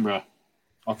Canberra.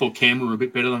 I thought Canberra were a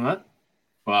bit better than that,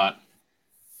 but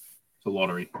it's a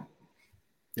lottery.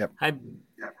 Yep. Hey,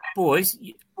 boys,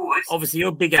 obviously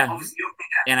you're bigger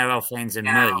NRL fans than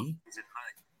me.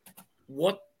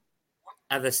 What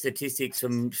are the statistics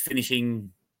from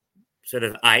finishing sort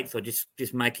of 8th or just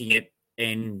making it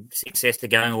and success to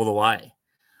going all the way?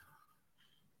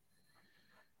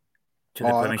 To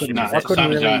the premiership? I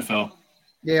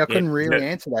couldn't really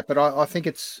answer that, but I think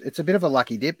it's a bit of a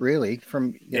lucky dip, really.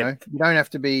 From you know, you don't have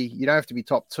to be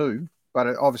top 2,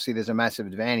 but obviously there's a massive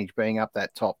advantage being up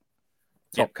that top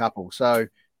couple. So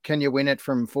can you win it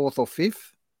from 4th or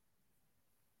 5th?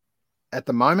 At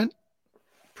the moment,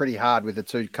 pretty hard with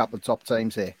the couple of top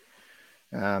teams there,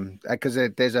 because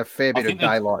there's a fair bit of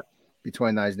daylight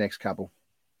between those next couple.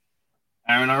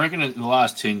 Aaron, I reckon in the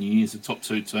last 10 years, the top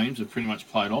 2 teams have pretty much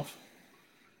played off.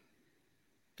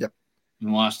 Yep.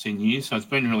 In the last 10 years. So it's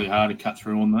been really hard to cut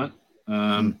through on that.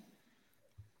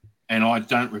 And I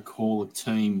don't recall a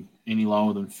team any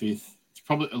lower than 5th. It's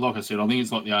probably, like I said, I think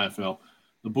it's like the AFL.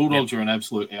 The Bulldogs are an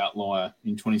absolute outlier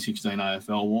in 2016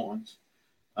 AFL-wise.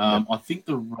 I think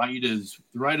the Raiders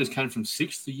came from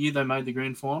 6th the year they made the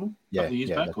grand final. A couple of years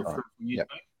back, or 3 years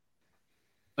back.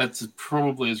 That's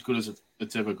probably as good as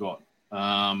it's ever got.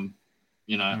 I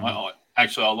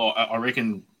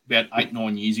reckon about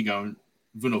 8-9 years ago,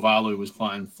 Vunivalu was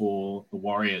playing for the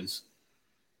Warriors.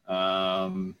 They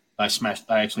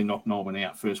actually knocked Melbourne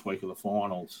out first week of the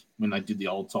finals when they did the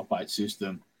old top 8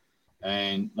 system,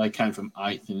 and they came from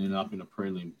 8th and ended up in a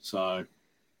prelim. So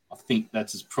I think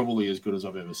that's probably as good as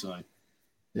I've ever seen.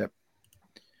 Yep.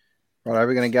 Right,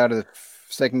 we're going to go to the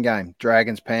second game,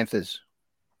 Dragons-Panthers.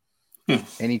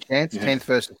 Any chance? 10th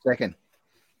versus 2nd.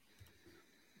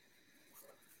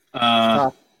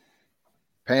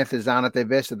 Panthers aren't at their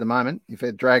best at the moment. If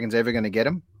the Dragons ever going to get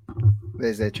them,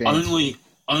 there's their chance.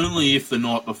 Only if the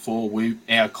night before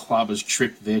our club has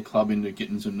tricked their club into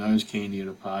getting some nose candy at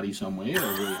a party somewhere,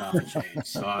 or really half a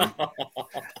chance.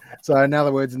 So in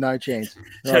other words, no chance.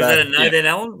 So is that a no then,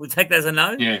 Alan? We'll take that as a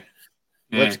no? Yeah.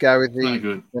 Let's go with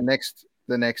the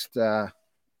next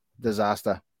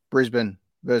disaster. Brisbane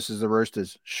versus the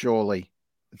Roosters. Surely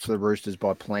it's the Roosters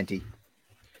by plenty.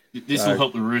 This will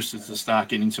help the Roosters to start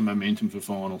getting some momentum for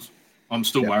finals. I'm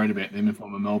still worried about them if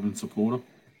I'm a Melbourne supporter.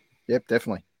 Yep,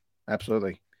 definitely.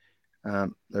 absolutely.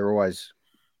 They're always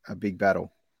a big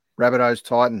battle. Rabbitohs,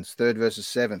 Titans, 3rd versus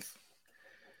 7th.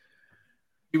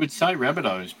 You would say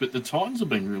Rabbitohs, but the Titans have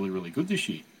been really, really good this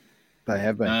year. They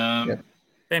have been. Yep.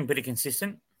 Been pretty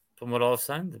consistent from what I was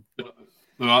saying.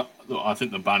 I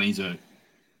think the Bunnies are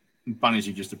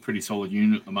just a pretty solid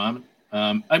unit at the moment.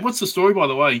 Hey, what's the story, by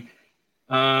the way?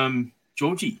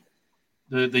 Georgie,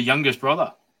 the youngest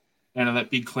brother out of that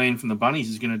big clan from the Bunnies,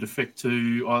 is going to defect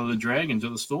to either the Dragons or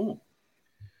the Storm.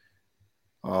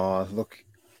 Oh, look,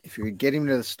 if you could get him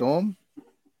to the Storm,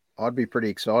 I'd be pretty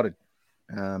excited.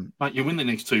 Mate, you win the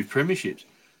next 2 premierships.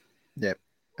 Yep.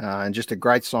 And just a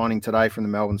great signing today from the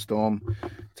Melbourne Storm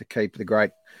to keep the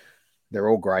great. They're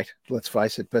all great, let's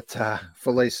face it. But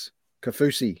Felice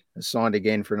Kafusi has signed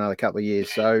again for another couple of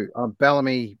years. So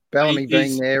Bellamy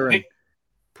being there and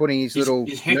putting his little.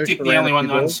 Is Hectic the only one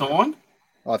that signed?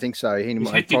 I think so. Is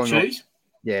Hectic cheese?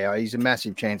 Yeah, he's a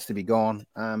massive chance to be gone.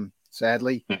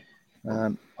 Sadly,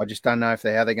 I just don't know how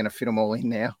they're going to fit them all in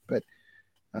now. But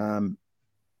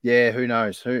yeah, who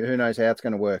knows? Who knows how it's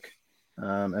going to work?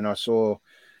 And I saw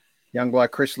young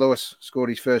bloke Chris Lewis scored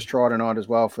his first try tonight as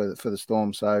well for the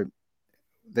Storm. So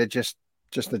they're just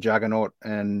a juggernaut,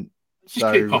 and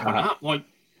keep popping up.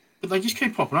 But they just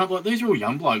keep popping up. Like, these are all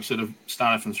young blokes that have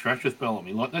started from scratch with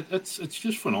Bellamy. Like, it's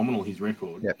just phenomenal, his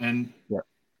record. Yep. And yep.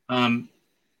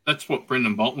 That's what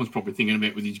Brendan Bolton was probably thinking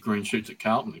about with his green shoots at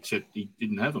Carlton, except he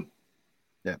didn't have them.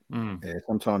 Yeah. Yeah.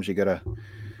 Sometimes you can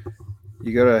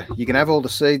have all the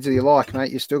seeds that you like,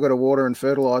 mate. You still got to water and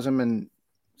fertilize them, and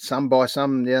some by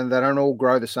some, they don't all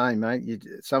grow the same, mate.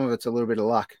 Some of it's a little bit of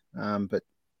luck. But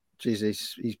geez,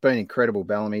 he's been incredible,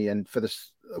 Bellamy. And for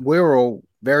this, we were all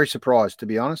very surprised, to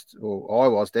be honest. Or I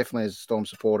was definitely, as a Storm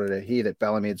supporter, to hear that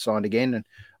Bellamy had signed again, and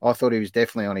I thought he was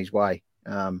definitely on his way.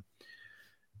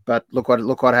 But look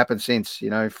what happened since.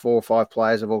 4 or 5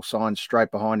 players have all signed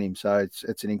straight behind him. So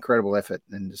it's an incredible effort.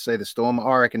 And to see the Storm,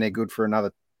 I reckon they're good for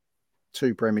another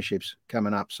 2 premierships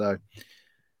coming up. So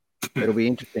it'll be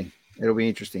interesting. It'll be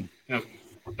interesting. Yeah.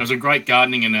 That was a great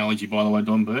gardening analogy, by the way,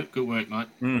 Don Burke. Good work, mate.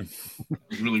 It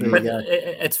was really good. But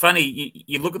it's funny.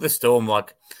 You look at the Storm,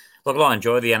 look, I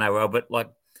enjoy the NRL, but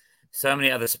like so many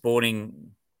other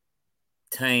sporting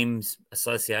teams,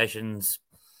 associations,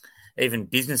 even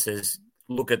businesses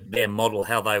look at their model,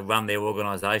 how they run their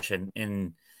organisation,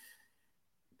 and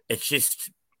it's just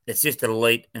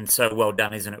elite and so well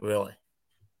done, isn't it? Really?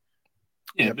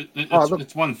 Yeah, but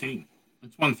it's one thing.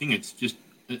 It's one thing. It's just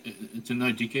it's a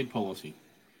no dickhead policy.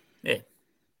 Yeah.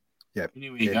 Yeah.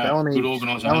 Anyway, good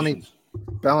organisations.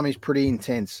 Bellamy's pretty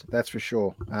intense, that's for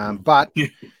sure. But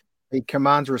he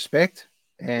commands respect,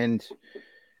 and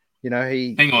he's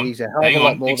a hell of a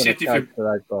lot more than a coach for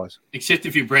those guys. Except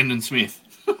if you're Brendan Smith.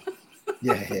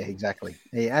 Yeah, exactly.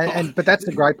 Yeah, but that's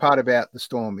the great part about the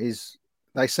Storm is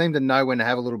they seem to know when to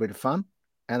have a little bit of fun,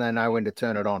 and they know when to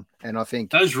turn it on. And I think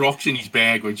those rocks in his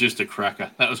bag were just a cracker.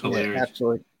 That was hilarious.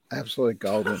 Yeah, absolute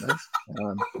gold, weren't they?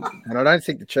 And I don't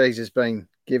think the cheese has been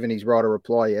given his right of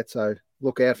reply yet, so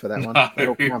look out for that one. No.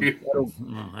 That'll come.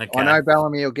 Okay. I know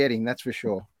Bellamy will get him, that's for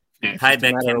sure. Yeah.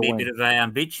 Payback can be a bit of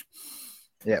a bitch.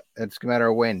 Yeah, it's a matter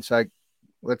of when. So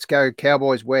let's go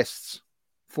Cowboys Wests,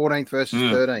 14th versus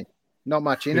 13th. Not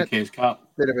much in it. Who cares,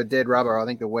 Cup? Bit of a dead rubber, I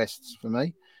think, the Wests for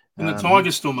me. And the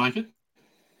Tigers still make it?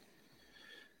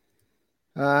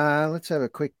 Let's have a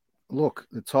quick look.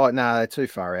 No, they're too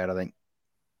far out, I think.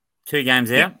 2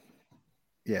 games out?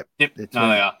 Yep. Yep. They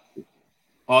are.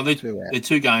 Oh, they're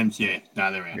 2 games. Yeah.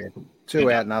 No, they're out. Yeah.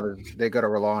 2 out and others. They've got to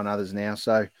rely on others now.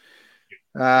 So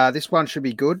this one should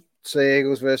be good. Sea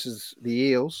Eagles versus the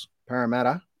Eels,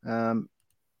 Parramatta.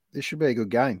 This should be a good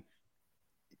game.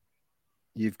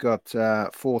 You've got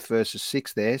 4th versus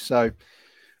 6th there. So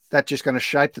that's just going to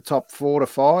shape the top 4 to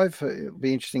 5. It'll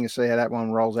be interesting to see how that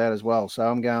one rolls out as well. So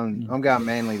I'm going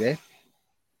Manly there.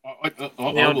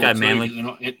 I'll go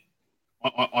Manly.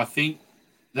 I think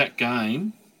that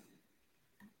game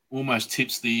almost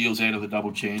tips the Eels out of the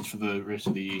double chance for the rest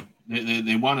of the year.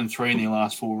 They're 1-3 in their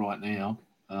last 4 right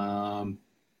now.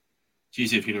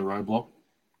 Geez, they've hit a roadblock,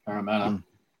 Parramatta.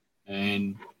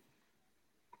 And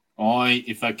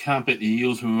if they can't beat the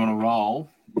Eels who are on a roll,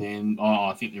 then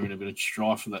I think they're in a bit of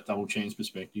strife for that double chance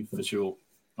perspective for sure.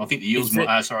 I think the Eels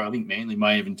I think Manly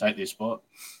may even take their spot.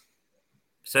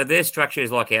 So their structure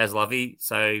is like ours, Lovey.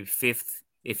 So 5th,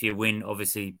 if you win,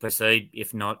 obviously proceed.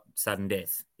 If not, sudden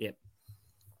death. Yep.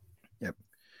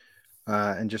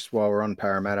 And just while we're on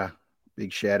Parramatta,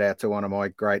 big shout out to one of my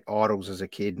great idols as a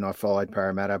kid, and I followed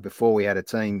Parramatta before we had a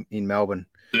team in Melbourne.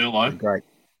 The great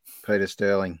Peter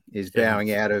Sterling is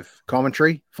bowing out of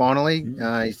commentary. Finally,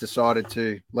 he's decided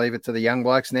to leave it to the young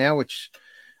blokes now, which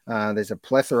there's a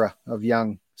plethora of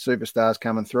young superstars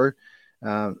coming through.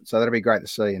 So that'll be great to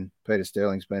see. And Peter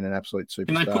Sterling's been an absolute superstar.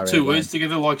 Can they put two words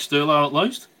together like Sterlo at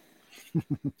least?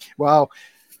 Well,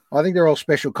 I think they're all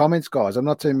special comments guys. I'm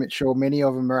not too sure many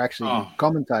of them are actually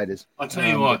commentators. I tell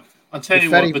you what.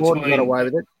 Fatty Wharton got away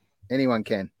with it. Anyone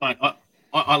can.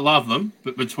 I love them,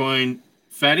 but between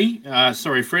Freddie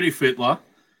Fittler,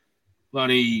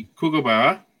 bloody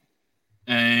Kookaburra,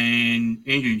 and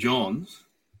Andrew Johns,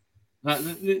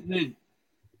 they're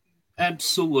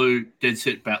absolute dead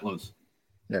set battlers.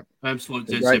 Yep. Absolute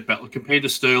dead set battlers. Compared to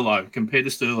Sterlo,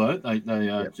 they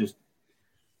are just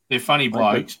they're funny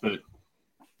blokes, but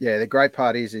yeah, the great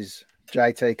part is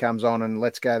JT comes on and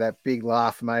lets go that big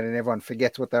laugh, mate, and everyone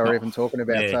forgets what they were even talking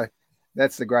about. Yeah. So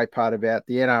that's the great part about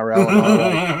the NRL.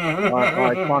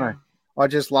 And I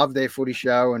just love their footy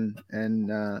show, and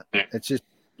it's just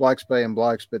blokes being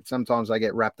blokes, but sometimes they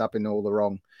get wrapped up in all the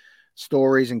wrong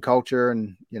stories and culture,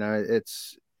 and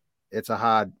it's a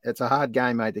hard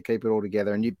game, mate, to keep it all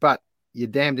together. And but you're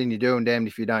damned if you do and damned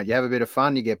if you don't. You have a bit of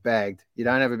fun, you get bagged. You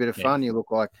don't have a bit of fun, you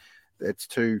look like it's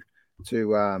too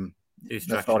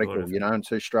methodical, and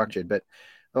too structured. But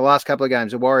the last couple of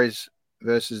games, the Warriors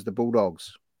versus the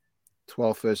Bulldogs,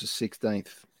 12th versus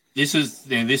 16th. This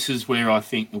is where I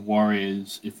think the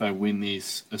Warriors, if they win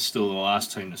this, are still the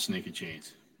last team to sneak a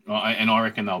chance. And I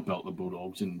reckon they'll belt the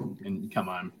Bulldogs and come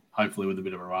home, hopefully with a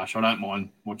bit of a rush. I don't mind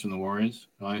watching the Warriors.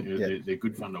 Right? They're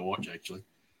good fun to watch, actually.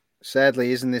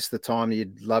 Sadly, isn't this the time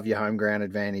you'd love your home ground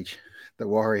advantage? The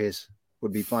Warriors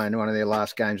would be playing one of their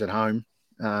last games at home,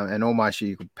 and almost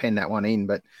you could pen that one in.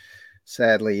 But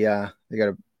sadly, they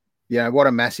got to, what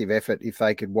a massive effort if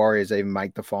they could Warriors even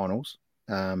make the finals.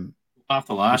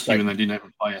 After last year when they didn't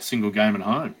even play a single game at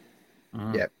home.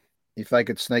 Yeah, if they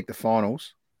could sneak the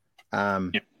finals.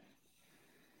 What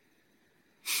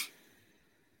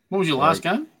was your last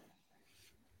game?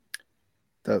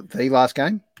 The last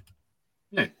game?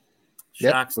 Yeah.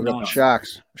 Sharks. We've got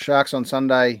Sharks on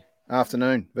Sunday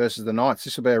afternoon versus the Knights.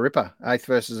 This will be a ripper, 8th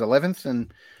versus 11th,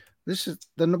 and this is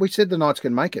we said the Knights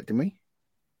can make it, didn't we?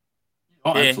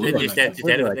 Oh, yeah, absolutely. Just out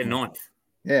of their 9th.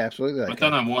 Yeah, absolutely. I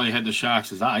don't know why you had the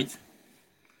Sharks as 8th.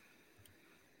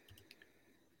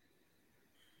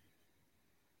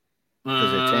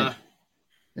 Because they're 10th.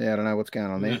 Yeah, I don't know what's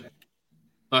going on there.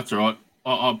 That's all right.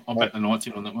 I'll bet the Knights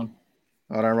in on that one.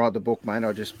 I don't write the book, mate.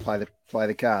 I just play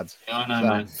the cards. Yeah, I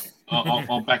know, mate.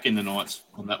 I'll back in the Knights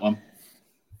on that one.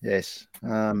 Yes.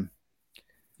 Ponga's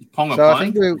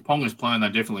playing, they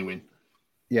definitely win.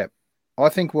 Yeah. I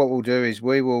think what we'll do is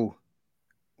we'll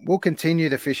continue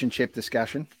the fish and chip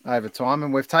discussion over time,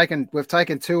 and we've taken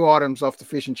 2 items off the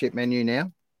fish and chip menu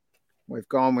now. We've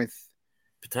gone with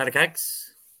potato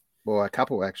cakes. Well, a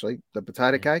couple actually. The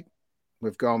potato cake.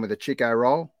 We've gone with a Chico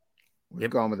roll. We've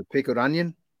gone with a pickled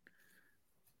onion.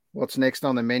 What's next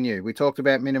on the menu? We talked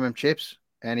about minimum chips,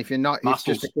 and if you're not, it's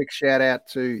just a quick shout out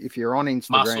to if you're on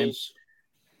Instagram,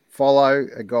 follow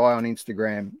a guy on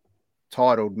Instagram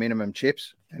titled Minimum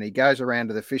Chips, and he goes around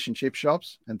to the fish and chip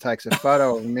shops and takes a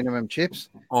photo of minimum chips.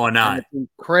 Oh no! And it's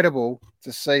incredible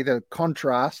to see the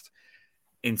contrast.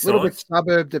 Inside. A little bit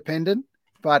suburb dependent,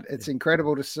 but it's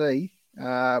incredible to see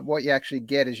what you actually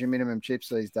get as your minimum chips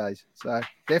these days. So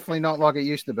definitely not like it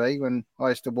used to be when I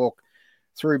used to walk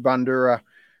through Bundoora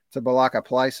to Balaka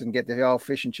Place and get the old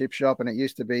fish and chip shop, and it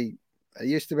used to be a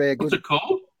good. What's it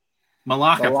called?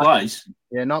 Malacca Place.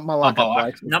 Yeah, not Malacca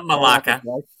Place. Not Malacca.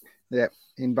 Yeah,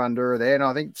 in Bundoora there, and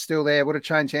I think it's still there. Would have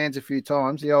changed hands a few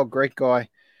times. The old Greek guy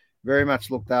very much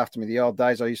looked after me. The old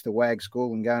days I used to wag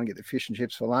school and go and get the fish and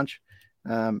chips for lunch.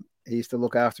 He used to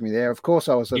look after me there. Of course,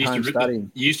 I was at home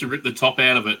studying. You used to rip the top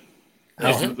out of it.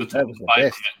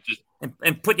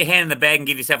 And put your hand in the bag and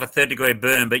give yourself a 3rd-degree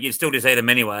burn, but you'd still just eat them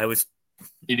anyway.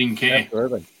 You didn't care.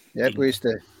 Absolutely. Yep, we used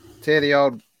to tear the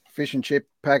old fish and chip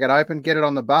packet open, get it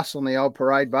on the bus, on the old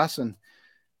parade bus, and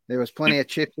there was plenty of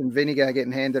chips and vinegar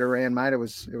getting handed around, mate. It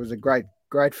was a great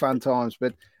fun times.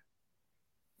 But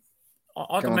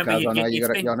I remember I know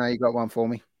you got one for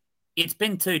me. It's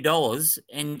been $2,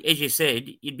 and as you said,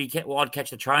 I'd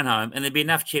catch the train home, and there'd be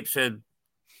enough chips for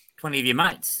 20 of your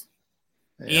mates.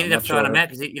 Yeah, you ended up throwing them out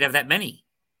because you'd have that many.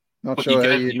 Not sure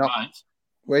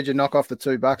where'd you knock off the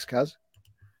 $2, cuz?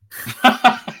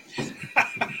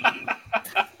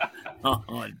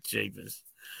 Oh, jeepers.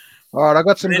 All right, I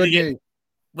got some good news.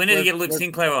 We need to get Luke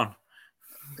Sinclair on.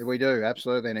 We do,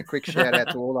 absolutely. And a quick shout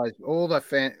out to all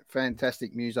the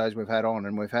fantastic musos we've had on,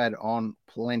 and we've had on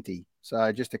plenty.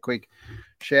 So just a quick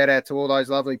shout out to all those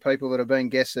lovely people that have been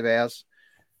guests of ours.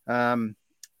 And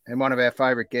one of our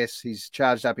favourite guests, he's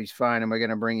charged up his phone, and we're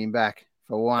going to bring him back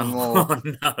for one more. Oh,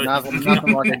 no. Nothing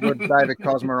like a good David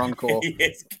Cosmer encore.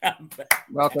 Yes, come back.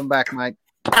 Welcome back, mate.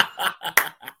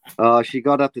 She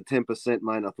got up to 10%,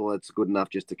 mate. I thought it's good enough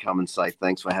just to come and say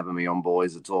thanks for having me on,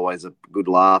 boys. It's always a good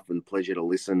laugh and pleasure to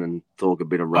listen and talk a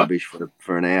bit of rubbish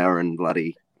for an hour and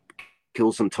bloody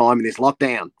kill some time in this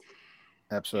lockdown.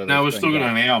 Absolutely. No, we're still got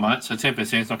an hour, mate. So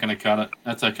 10% is not going to cut it.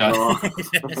 That's okay. Oh,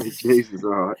 Jesus, all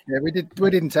right. Yeah, we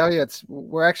didn't tell you.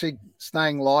 We're actually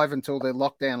staying live until the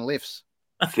lockdown lifts.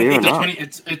 Fair enough.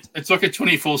 It's like a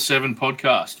 24/7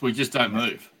 podcast. We just don't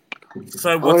move.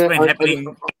 So what's been happening?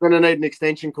 I'm going to need an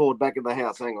extension cord back at the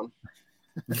house. Hang on.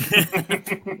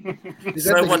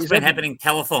 So what's been happening,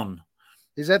 Telethon?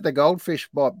 Is that the goldfish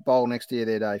bowl next to you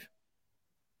there, Dave?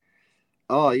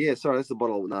 Oh, yeah. Sorry, that's the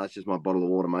bottle. No, it's just my bottle of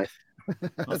water, mate. I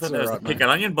thought that was the pickled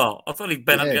onion bowl. I thought he'd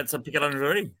been up and got some pickled onions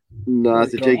already. No,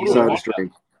 it's a cheeky soda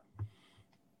stream.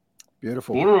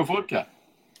 Beautiful. Water or vodka?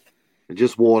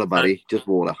 Just water, buddy. Just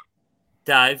water.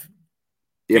 Dave,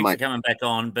 Yeah, thanks mate. for coming back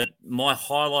on. But my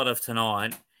highlight of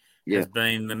tonight has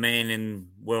been the man in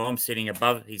where I'm sitting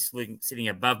above. He's sitting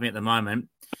above me at the moment.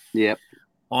 Yeah.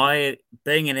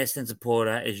 Being an Essendon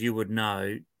supporter, as you would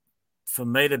know, for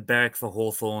me to barrack for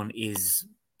Hawthorn is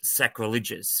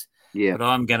sacrilegious. Yeah. But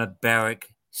I'm going to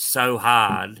barrack so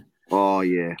hard. Oh,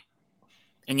 yeah.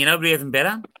 And you know what would be even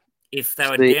better? If they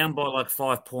were down by like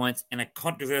 5 points and a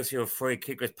controversial free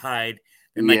kick was paid,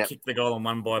 then they kick the goal and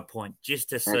won by a point just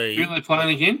to see. Who are they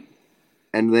playing again?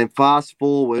 And then fast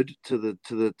forward to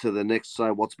the next.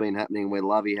 So what's been happening where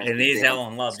Lovey has and to there's down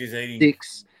Alan Love just eating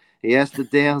 6. He has to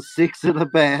down 6 of the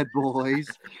bad boys,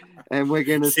 and we're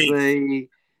going to see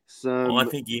some I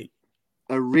think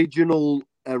original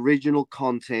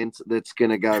content that's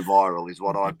going to go viral. Is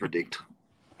what I predict.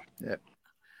 Yep.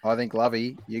 I think,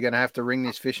 Lovey, you're going to have to ring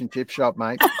this fish and chip shop,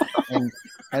 mate,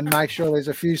 and make sure there's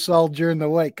a few sold during the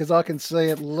week, because I can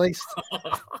see at least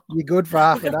you're good for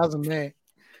half a dozen there.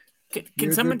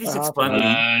 Can someone just explain to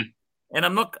me? And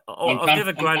I've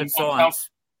never graded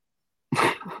science.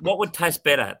 What would taste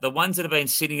better? The ones that have been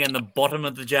sitting in the bottom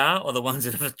of the jar or the ones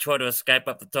that have tried to escape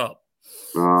up the top?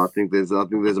 I think there's a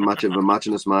much of a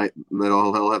muchness, mate, that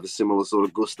I'll have a similar sort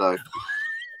of gusto.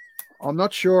 I'm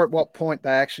not sure at what point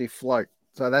they actually float.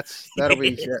 So that'll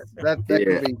be that could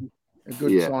be a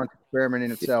good science experiment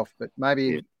in itself. But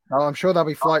maybe I'm sure they'll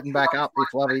be floating back up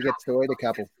if Lovey gets to eat a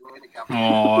couple.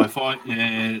 Oh,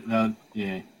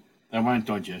 they won't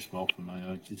digest well for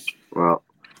me. Well,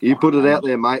 you put it out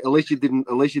there, mate. At least you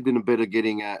didn't better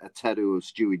getting a tattoo of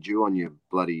Stewie Jew on your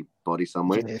bloody body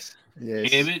somewhere. Yes.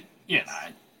 Yeah,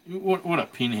 but what a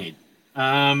pinhead.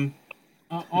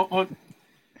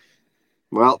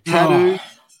 Well,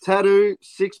 tattoo,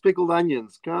 6 pickled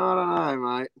onions. I don't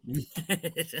know,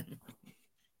 mate.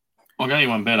 I'll go you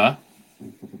one better.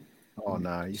 Oh,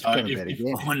 no. He's going to bet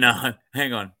again. Oh, no.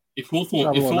 Hang on. If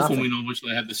Hawthorn win, obviously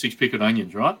they have the 6 pickled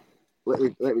onions, right? Let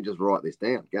me just write this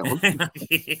down. Go on.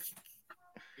 If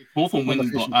Hawthorn win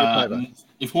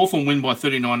by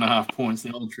 39.5 points,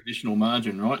 the old traditional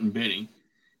margin, right, in betting,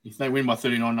 if they win by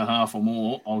 39.5 or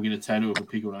more, I'll get a tattoo of a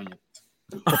pickled onion.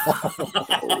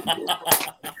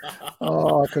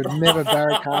 Oh, I could never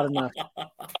barrack hard enough.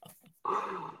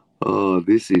 Oh,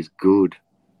 this is good.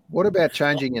 What about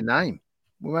changing your name?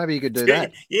 Well, maybe you could do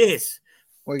that. Yes.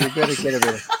 Well, you better get a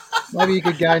bit. Maybe you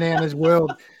could go down as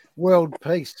world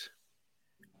peace.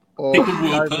 Or Pickled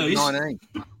world peace. 19.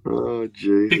 Oh,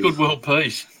 geez. Pickled world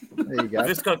peace. There you go. I've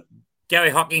just got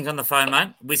Gary Hawkins on the phone,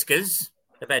 mate. Whiskers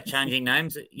about changing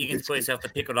names. You can call yourself the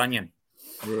pickled onion.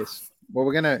 Yes.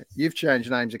 Well, you've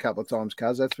changed names a couple of times,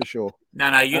 Cuz, that's for sure.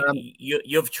 No,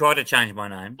 you've tried to change my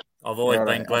name. I've always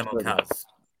been Glamour Cuz.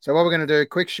 So what we're going to do, a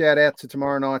quick shout out to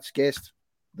tomorrow night's guest,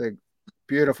 the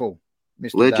beautiful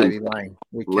Mr. Legend. Davey Lane.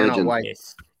 We cannot Legend. wait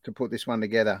to put this one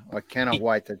together. I cannot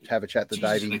wait to have a chat to He's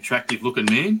Davey an attractive looking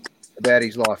man. about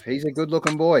his life. He's a good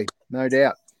looking boy, no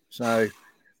doubt. So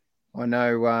I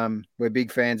know we're big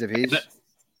fans of his. Is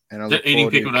that eating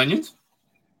pickled onions?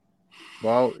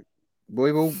 Well,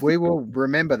 we will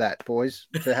remember that, boys,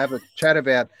 to have a chat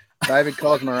about. David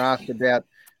Cosmer asked about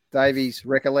Davey's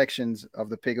recollections of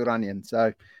the pickled onion.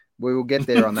 So we will get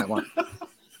there on that one.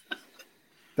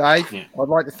 Dave, I'd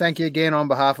like to thank you again on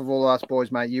behalf of all us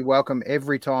boys, mate. You're welcome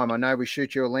every time. I know we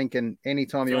shoot you a link, and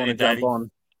anytime you want to jump on,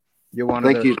 you're one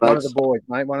of the boys,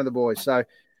 mate, one of the boys. So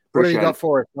what have you got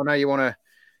for us? I know you want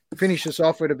to finish us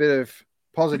off with a bit of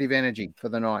positive energy for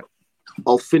the night.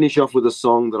 I'll finish off with a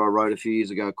song that I wrote a few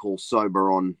years ago called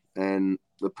Sober On, and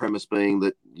the premise being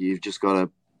that you've just got to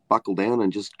buckle down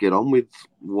and just get on with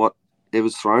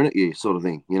whatever's thrown at you, sort of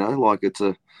thing. You know, like it's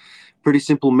a pretty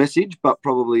simple message, but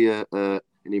probably an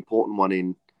important one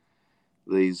in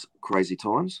these crazy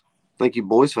times. Thank you,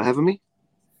 boys, for having me.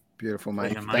 Beautiful,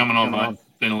 mate. Coming on, mate.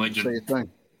 Been a legend. See you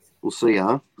soon. We'll see you,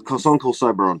 huh? A song called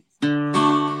Sober On.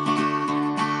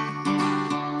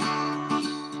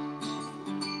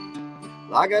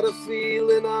 I got a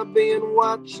feeling I'm being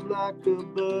watched like a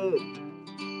bird.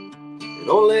 It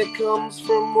only comes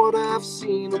from what I've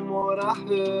seen and what I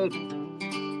heard.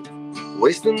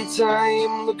 Wasting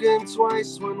time looking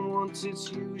twice when once it's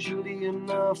usually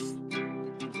enough.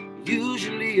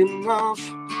 Usually enough.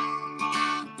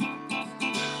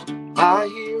 I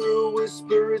hear a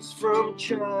whisper, it's from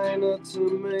China to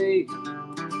me.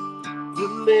 The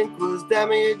link was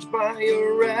damaged by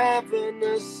a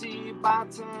ravenous sea. By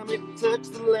the time it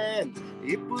touched the land,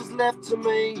 it was left to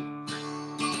me.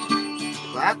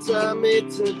 By the time it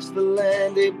touched the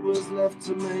land, it was left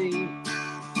to me.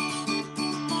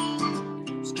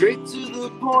 Straight to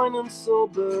the point and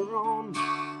sober on.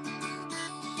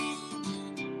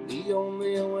 The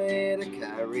only way to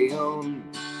carry on.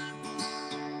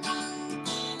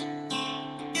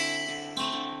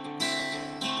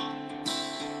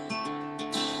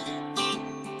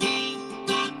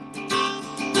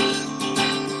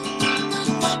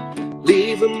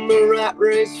 Leaving the rat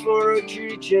race for a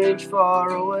tree change far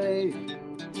away.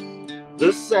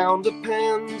 The sound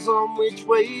depends on which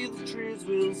way the trees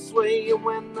will sway. And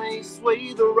when they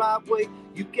sway the right way,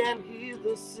 you can hear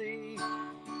the sea.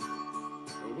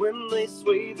 And when they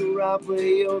sway the right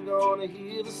way, you're gonna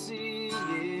hear the sea,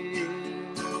 yeah.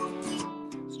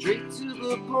 Straight to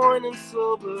the point and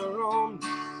sober on.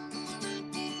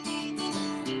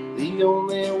 The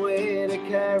only way to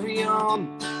carry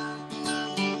on.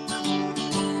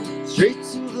 Straight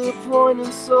to the point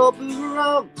and sober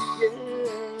on, yeah.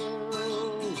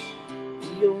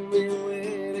 The only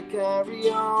way to carry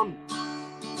on.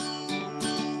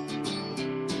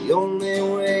 The only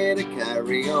way to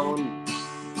carry on.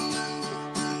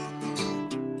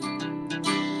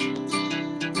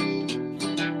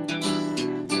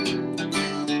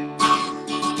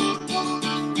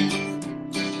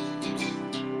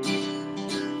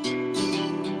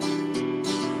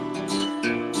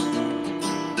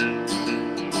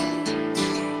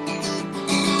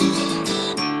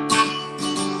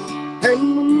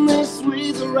 And when they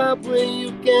sway the right way,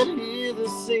 you can hear the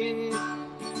sea.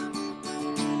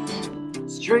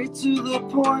 Straight to the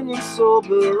point and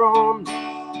sober on.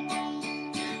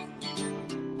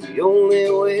 The only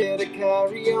way to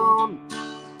carry on.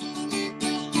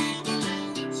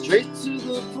 Straight to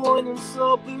the point and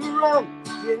sober on,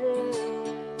 yeah.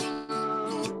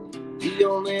 The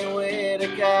only way to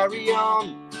carry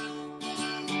on.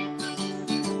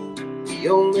 The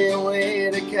only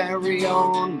way to carry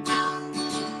on.